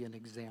be an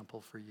example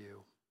for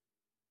you.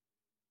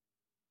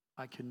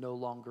 I can no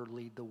longer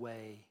lead the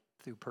way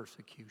through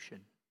persecution.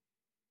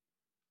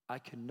 I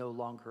can no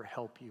longer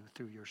help you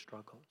through your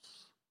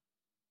struggles.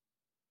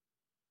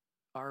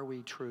 Are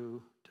we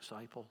true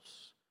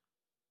disciples?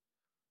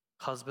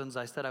 Husbands,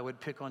 I said I would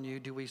pick on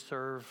you. Do we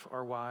serve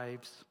our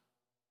wives?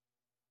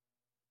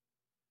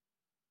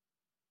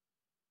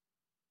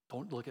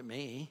 Don't look at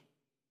me.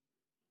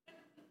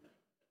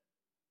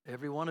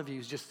 Every one of you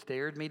has just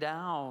stared me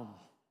down.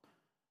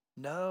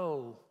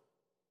 No.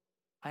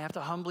 I have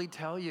to humbly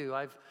tell you,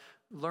 I've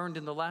learned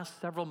in the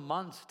last several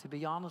months, to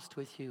be honest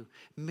with you,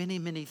 many,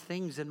 many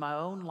things in my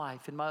own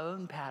life, in my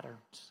own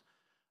patterns.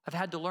 I've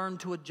had to learn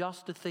to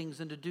adjust to things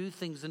and to do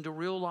things and to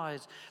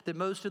realize that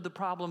most of the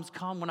problems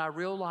come when I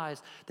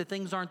realize that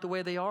things aren't the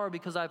way they are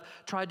because I've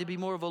tried to be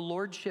more of a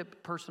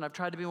lordship person. I've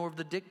tried to be more of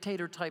the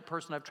dictator type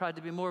person. I've tried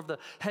to be more of the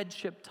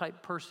headship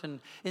type person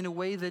in a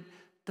way that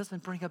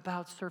doesn't bring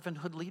about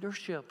servanthood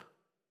leadership,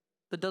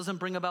 that doesn't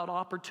bring about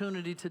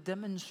opportunity to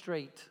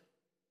demonstrate.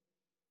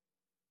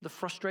 The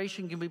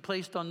frustration can be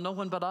placed on no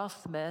one but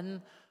us,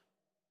 men.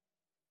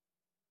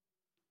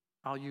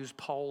 I'll use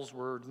Paul's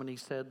word when he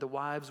said the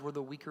wives were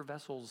the weaker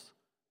vessels.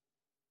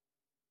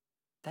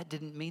 That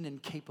didn't mean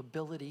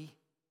incapability.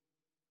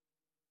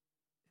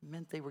 It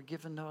meant they were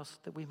given to us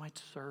that we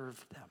might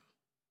serve them,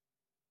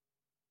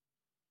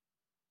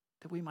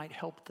 that we might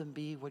help them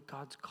be what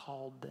God's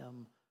called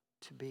them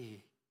to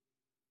be.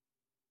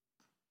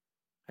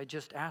 I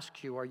just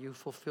ask you, are you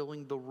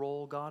fulfilling the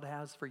role God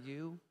has for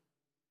you?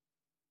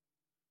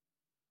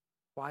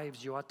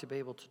 Wives, you ought to be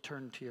able to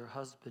turn to your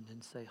husband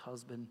and say,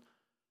 husband,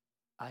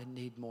 I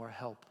need more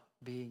help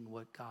being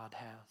what God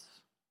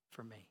has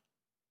for me.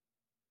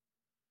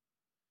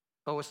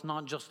 Oh, it's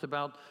not just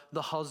about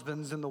the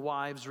husbands and the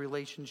wives'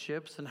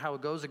 relationships and how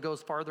it goes. It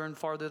goes farther and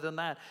farther than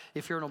that.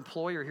 If you're an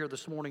employer here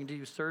this morning, do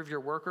you serve your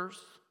workers?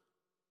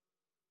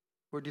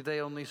 Or do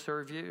they only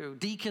serve you?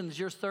 Deacons,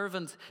 you're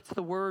servants. It's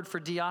the word for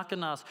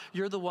diakonos.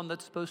 You're the one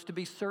that's supposed to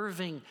be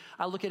serving.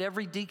 I look at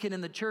every deacon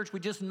in the church.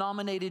 We just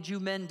nominated you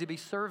men to be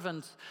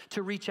servants,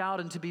 to reach out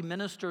and to be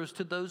ministers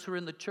to those who are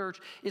in the church.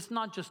 It's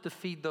not just to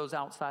feed those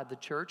outside the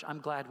church. I'm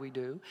glad we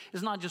do.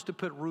 It's not just to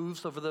put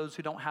roofs over those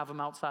who don't have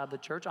them outside the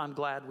church. I'm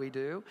glad we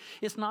do.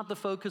 It's not the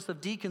focus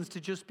of deacons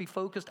to just be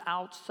focused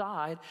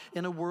outside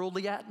in a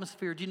worldly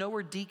atmosphere. Do you know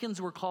where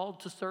deacons were called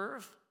to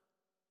serve?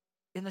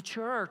 In the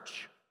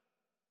church.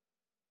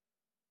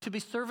 To be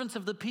servants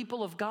of the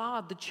people of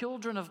God, the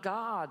children of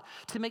God,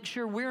 to make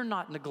sure we're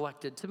not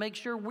neglected, to make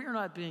sure we're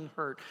not being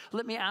hurt.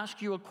 Let me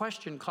ask you a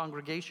question,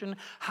 congregation.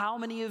 How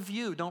many of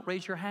you, don't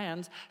raise your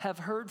hands, have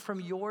heard from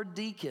your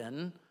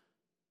deacon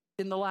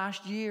in the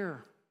last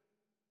year?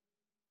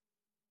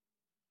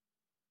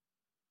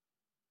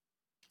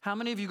 How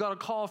many of you got a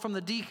call from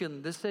the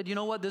deacon that said, you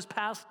know what, this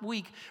past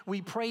week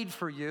we prayed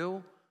for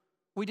you.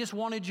 We just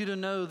wanted you to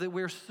know that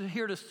we're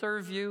here to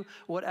serve you.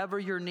 Whatever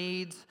your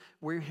needs,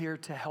 we're here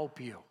to help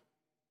you.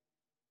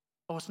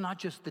 Oh, it's not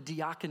just the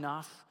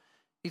diakonos,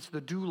 it's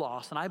the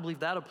doulos. And I believe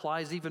that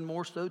applies even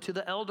more so to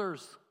the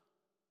elders.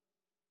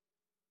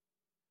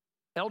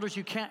 Elders,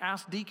 you can't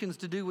ask deacons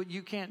to do what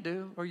you can't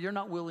do or you're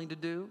not willing to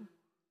do.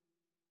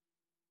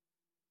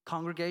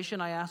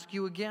 Congregation, I ask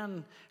you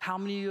again, how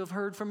many of you have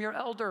heard from your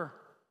elder?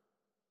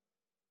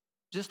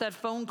 Just that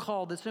phone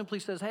call that simply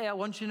says, hey, I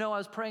want you to know I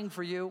was praying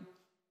for you.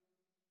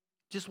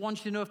 Just want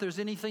you to know if there's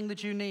anything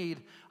that you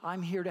need,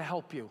 I'm here to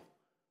help you.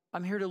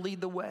 I'm here to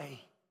lead the way.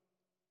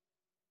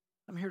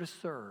 I'm here to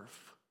serve.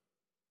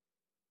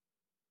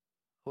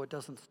 Oh, it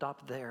doesn't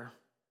stop there.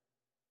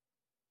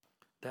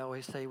 They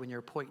always say when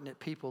you're pointing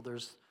at people,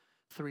 there's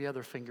 3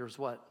 other fingers.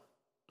 What?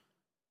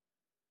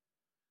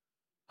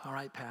 All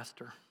right,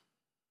 Pastor.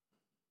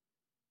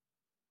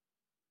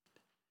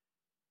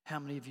 How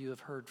many of you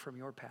have heard from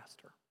your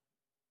pastor?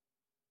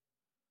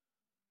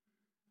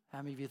 How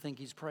many of you think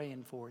he's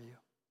praying for you?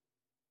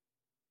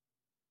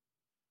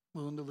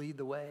 Willing to lead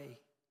the way,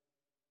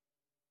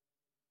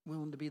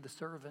 willing to be the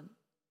servant.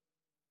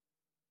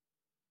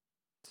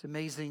 It's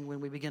amazing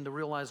when we begin to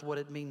realize what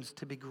it means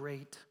to be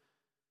great.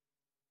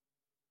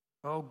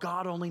 Oh,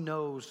 God only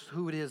knows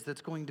who it is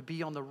that's going to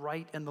be on the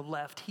right and the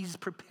left. He's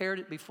prepared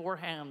it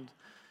beforehand.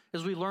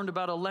 As we learned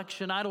about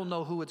election, I don't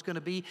know who it's going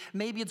to be.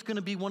 Maybe it's going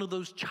to be one of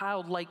those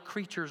childlike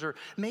creatures, or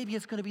maybe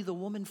it's going to be the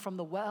woman from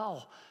the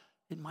well.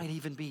 It might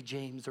even be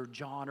James or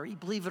John, or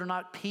believe it or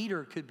not,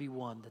 Peter could be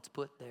one that's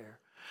put there.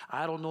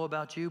 I don't know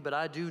about you, but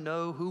I do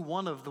know who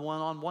one of the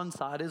one on one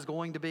side is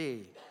going to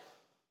be.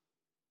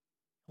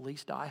 At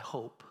least I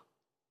hope.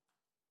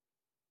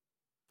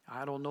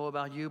 I don't know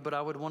about you, but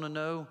I would want to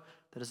know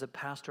that as a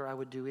pastor, I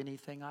would do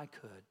anything I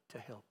could to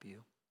help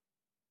you.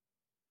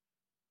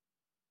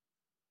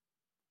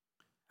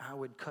 I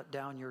would cut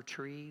down your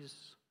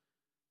trees,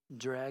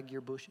 drag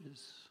your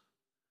bushes,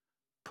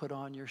 put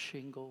on your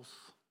shingles,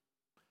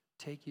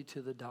 take you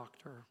to the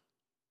doctor,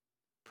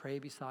 pray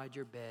beside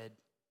your bed,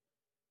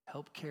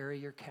 help carry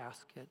your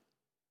casket.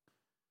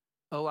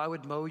 Oh, I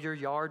would mow your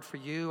yard for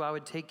you. I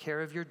would take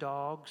care of your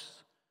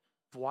dogs,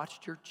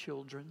 watched your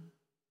children.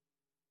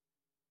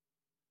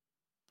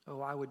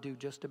 Oh, I would do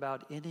just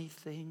about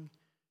anything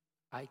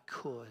I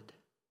could.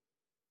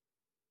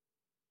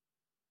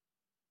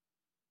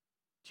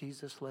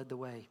 Jesus led the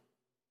way.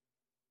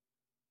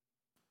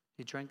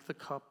 He drank the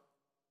cup.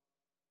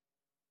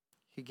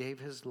 He gave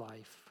his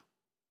life.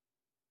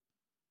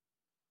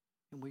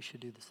 And we should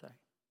do the same.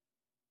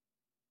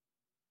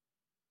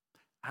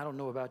 I don't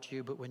know about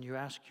you, but when you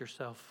ask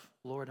yourself,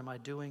 Lord, am I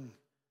doing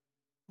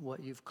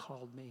what you've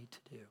called me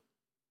to do?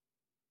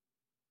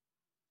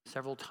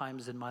 Several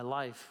times in my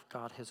life,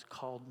 God has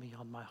called me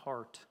on my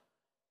heart,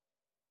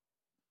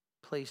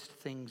 placed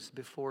things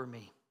before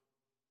me,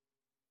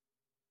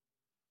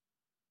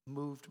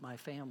 moved my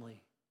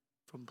family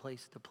from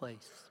place to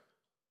place.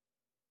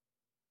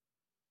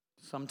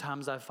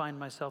 Sometimes I find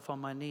myself on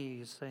my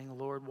knees saying,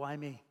 Lord, why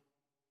me?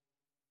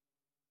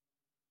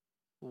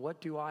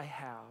 What do I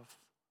have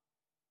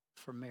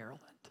for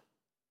Maryland?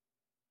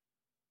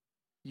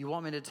 You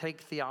want me to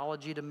take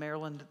theology to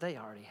Maryland? They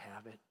already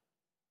have it.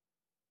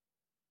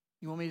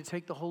 You want me to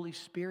take the Holy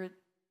Spirit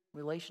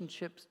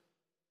relationships?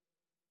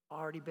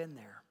 Already been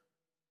there.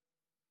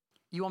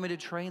 You want me to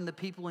train the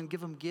people and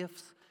give them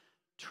gifts?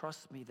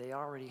 Trust me, they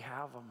already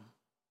have them.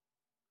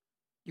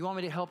 You want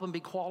me to help them be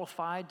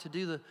qualified to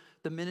do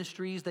the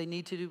ministries they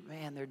need to do?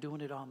 Man, they're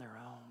doing it on their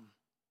own.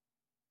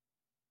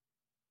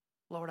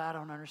 Lord, I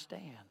don't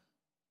understand.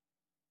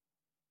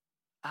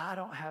 I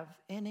don't have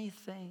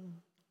anything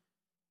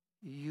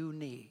you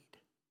need.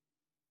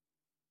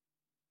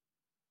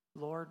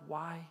 Lord,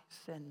 why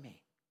send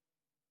me?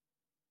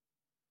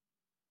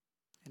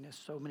 And there's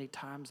so many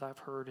times I've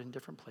heard in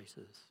different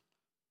places,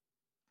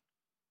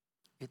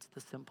 it's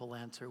the simple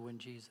answer when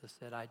Jesus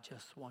said, I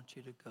just want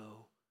you to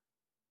go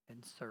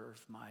and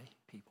serve my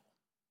people.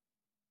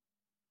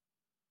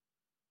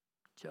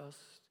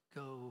 Just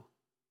go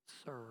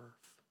serve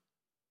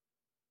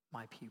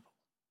my people.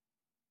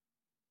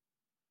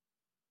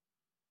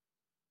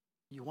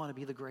 You want to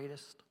be the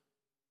greatest?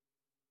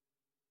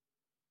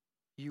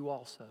 You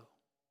also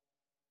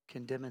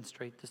can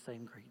demonstrate the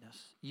same greatness.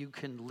 You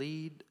can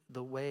lead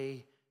the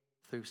way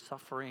through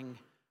suffering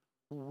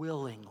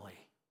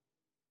willingly.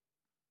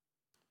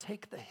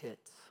 Take the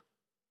hits.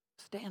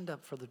 Stand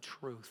up for the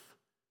truth,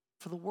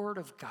 for the word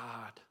of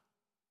God.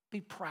 Be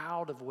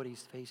proud of what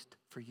he's faced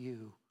for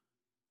you.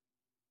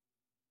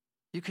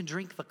 You can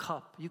drink the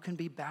cup. You can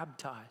be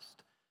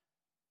baptized.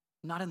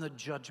 Not in the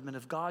judgment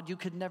of God. You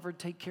could never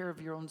take care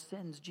of your own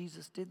sins.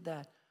 Jesus did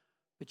that.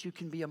 But you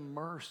can be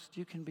immersed.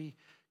 You can be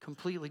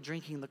completely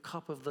drinking the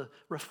cup of the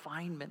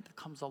refinement that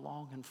comes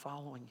along and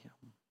following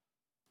him.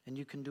 And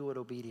you can do it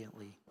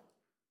obediently.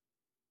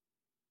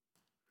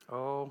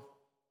 Oh,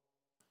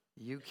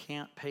 you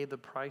can't pay the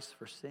price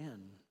for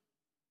sin.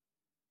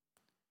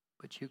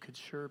 But you could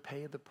sure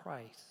pay the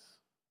price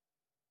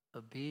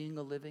of being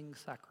a living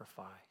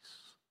sacrifice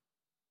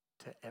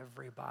to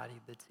everybody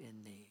that's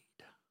in need.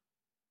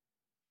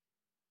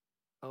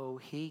 Oh,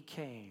 he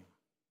came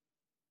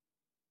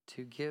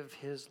to give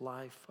his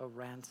life a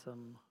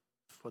ransom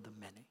for the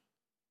many.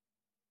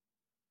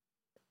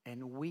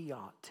 And we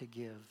ought to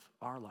give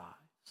our lives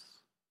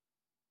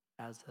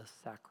as a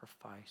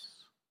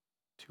sacrifice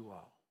to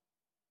all.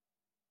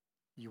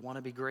 You want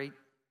to be great?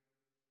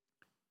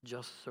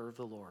 Just serve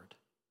the Lord.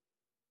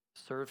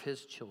 Serve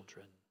his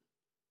children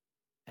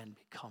and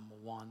become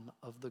one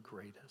of the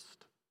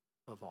greatest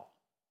of all.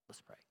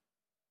 Let's pray.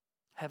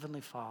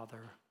 Heavenly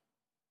Father,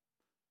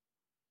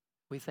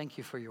 we thank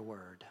you for your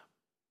word.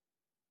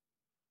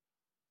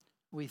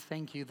 We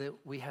thank you that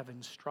we have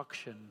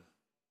instruction,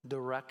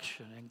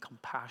 direction, and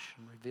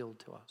compassion revealed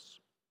to us.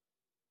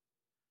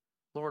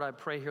 Lord, I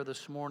pray here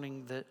this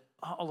morning that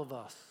all of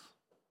us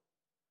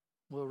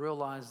will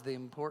realize the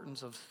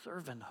importance of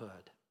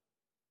servanthood.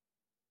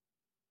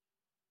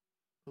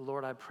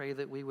 Lord, I pray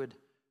that we would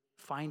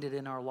find it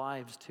in our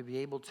lives to be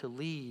able to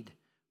lead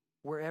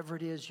wherever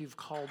it is you've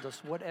called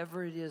us,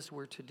 whatever it is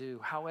we're to do,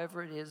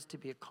 however it is to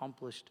be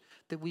accomplished,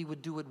 that we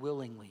would do it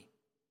willingly.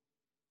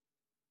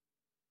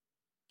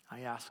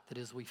 I ask that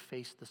as we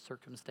face the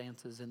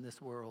circumstances in this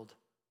world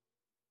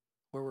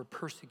where we're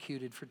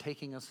persecuted for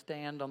taking a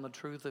stand on the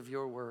truth of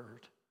your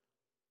word,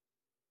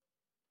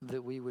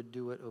 that we would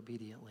do it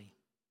obediently.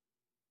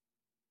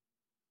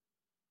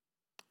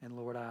 And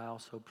Lord, I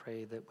also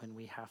pray that when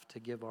we have to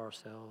give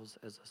ourselves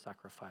as a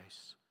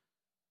sacrifice,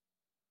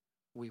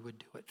 we would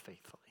do it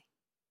faithfully.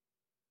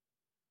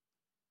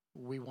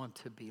 We want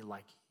to be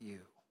like you,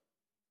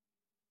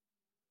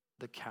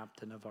 the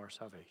captain of our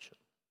salvation.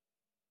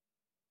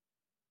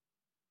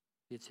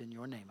 It's in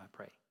your name I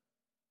pray.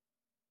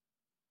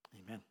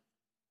 Amen.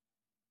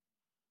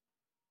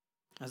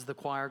 As the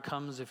choir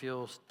comes, if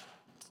you'll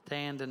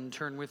stand and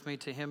turn with me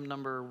to hymn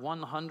number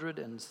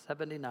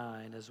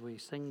 179 as we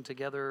sing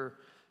together,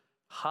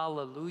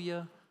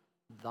 Hallelujah,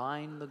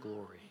 thine the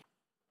glory.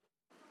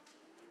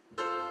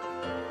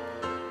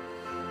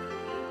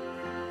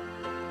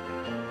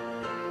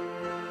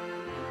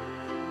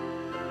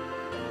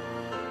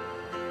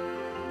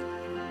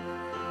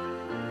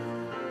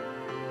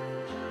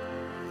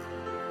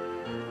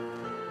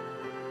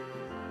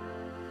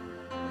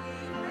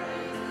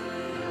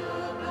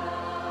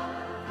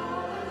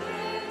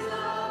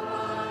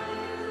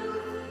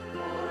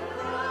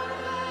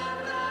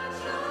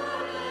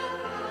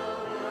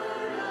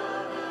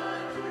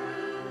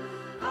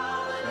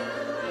 Hallelujah.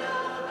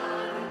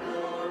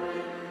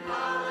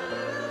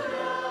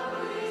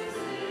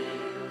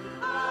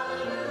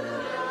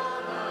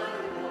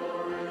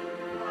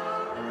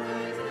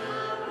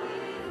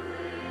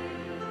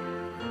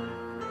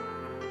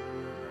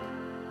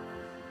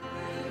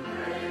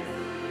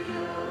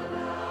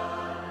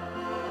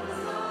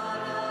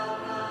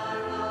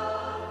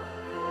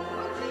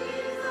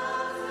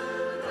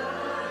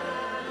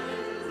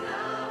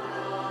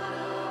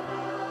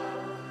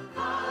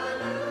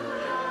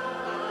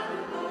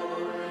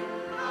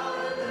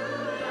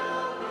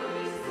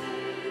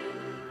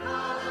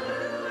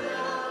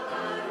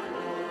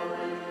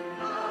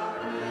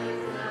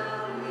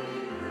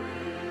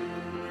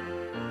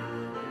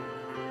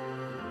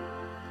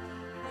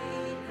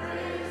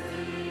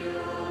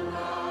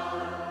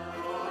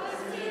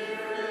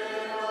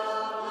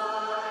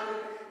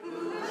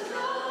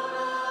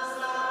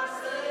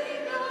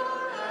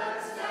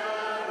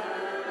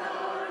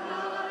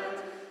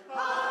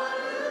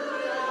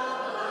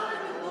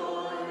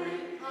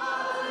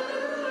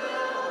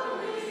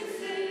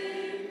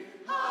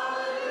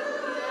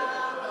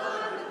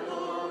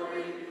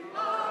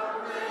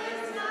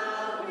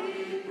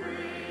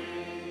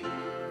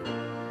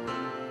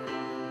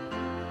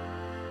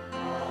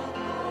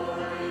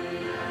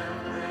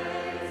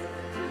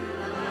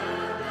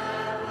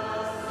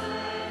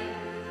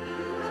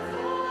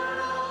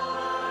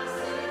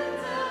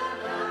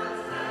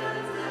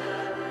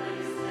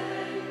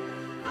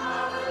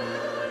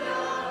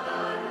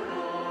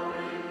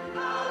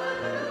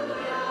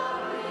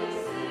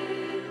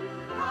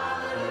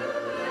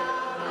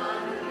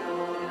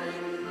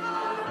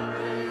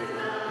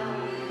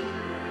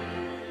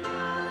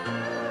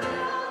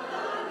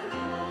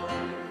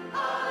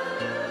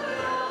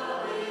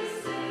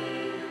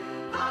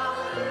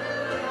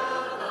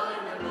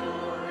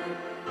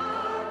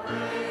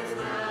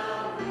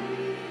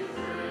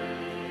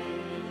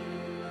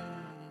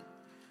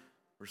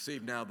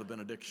 Receive now the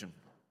benediction.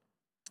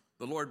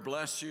 The Lord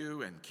bless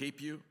you and keep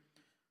you.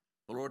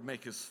 The Lord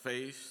make his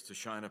face to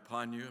shine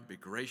upon you and be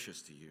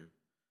gracious to you.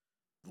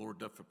 The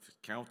Lord lift up his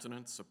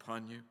countenance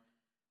upon you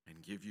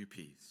and give you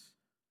peace.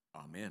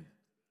 Amen.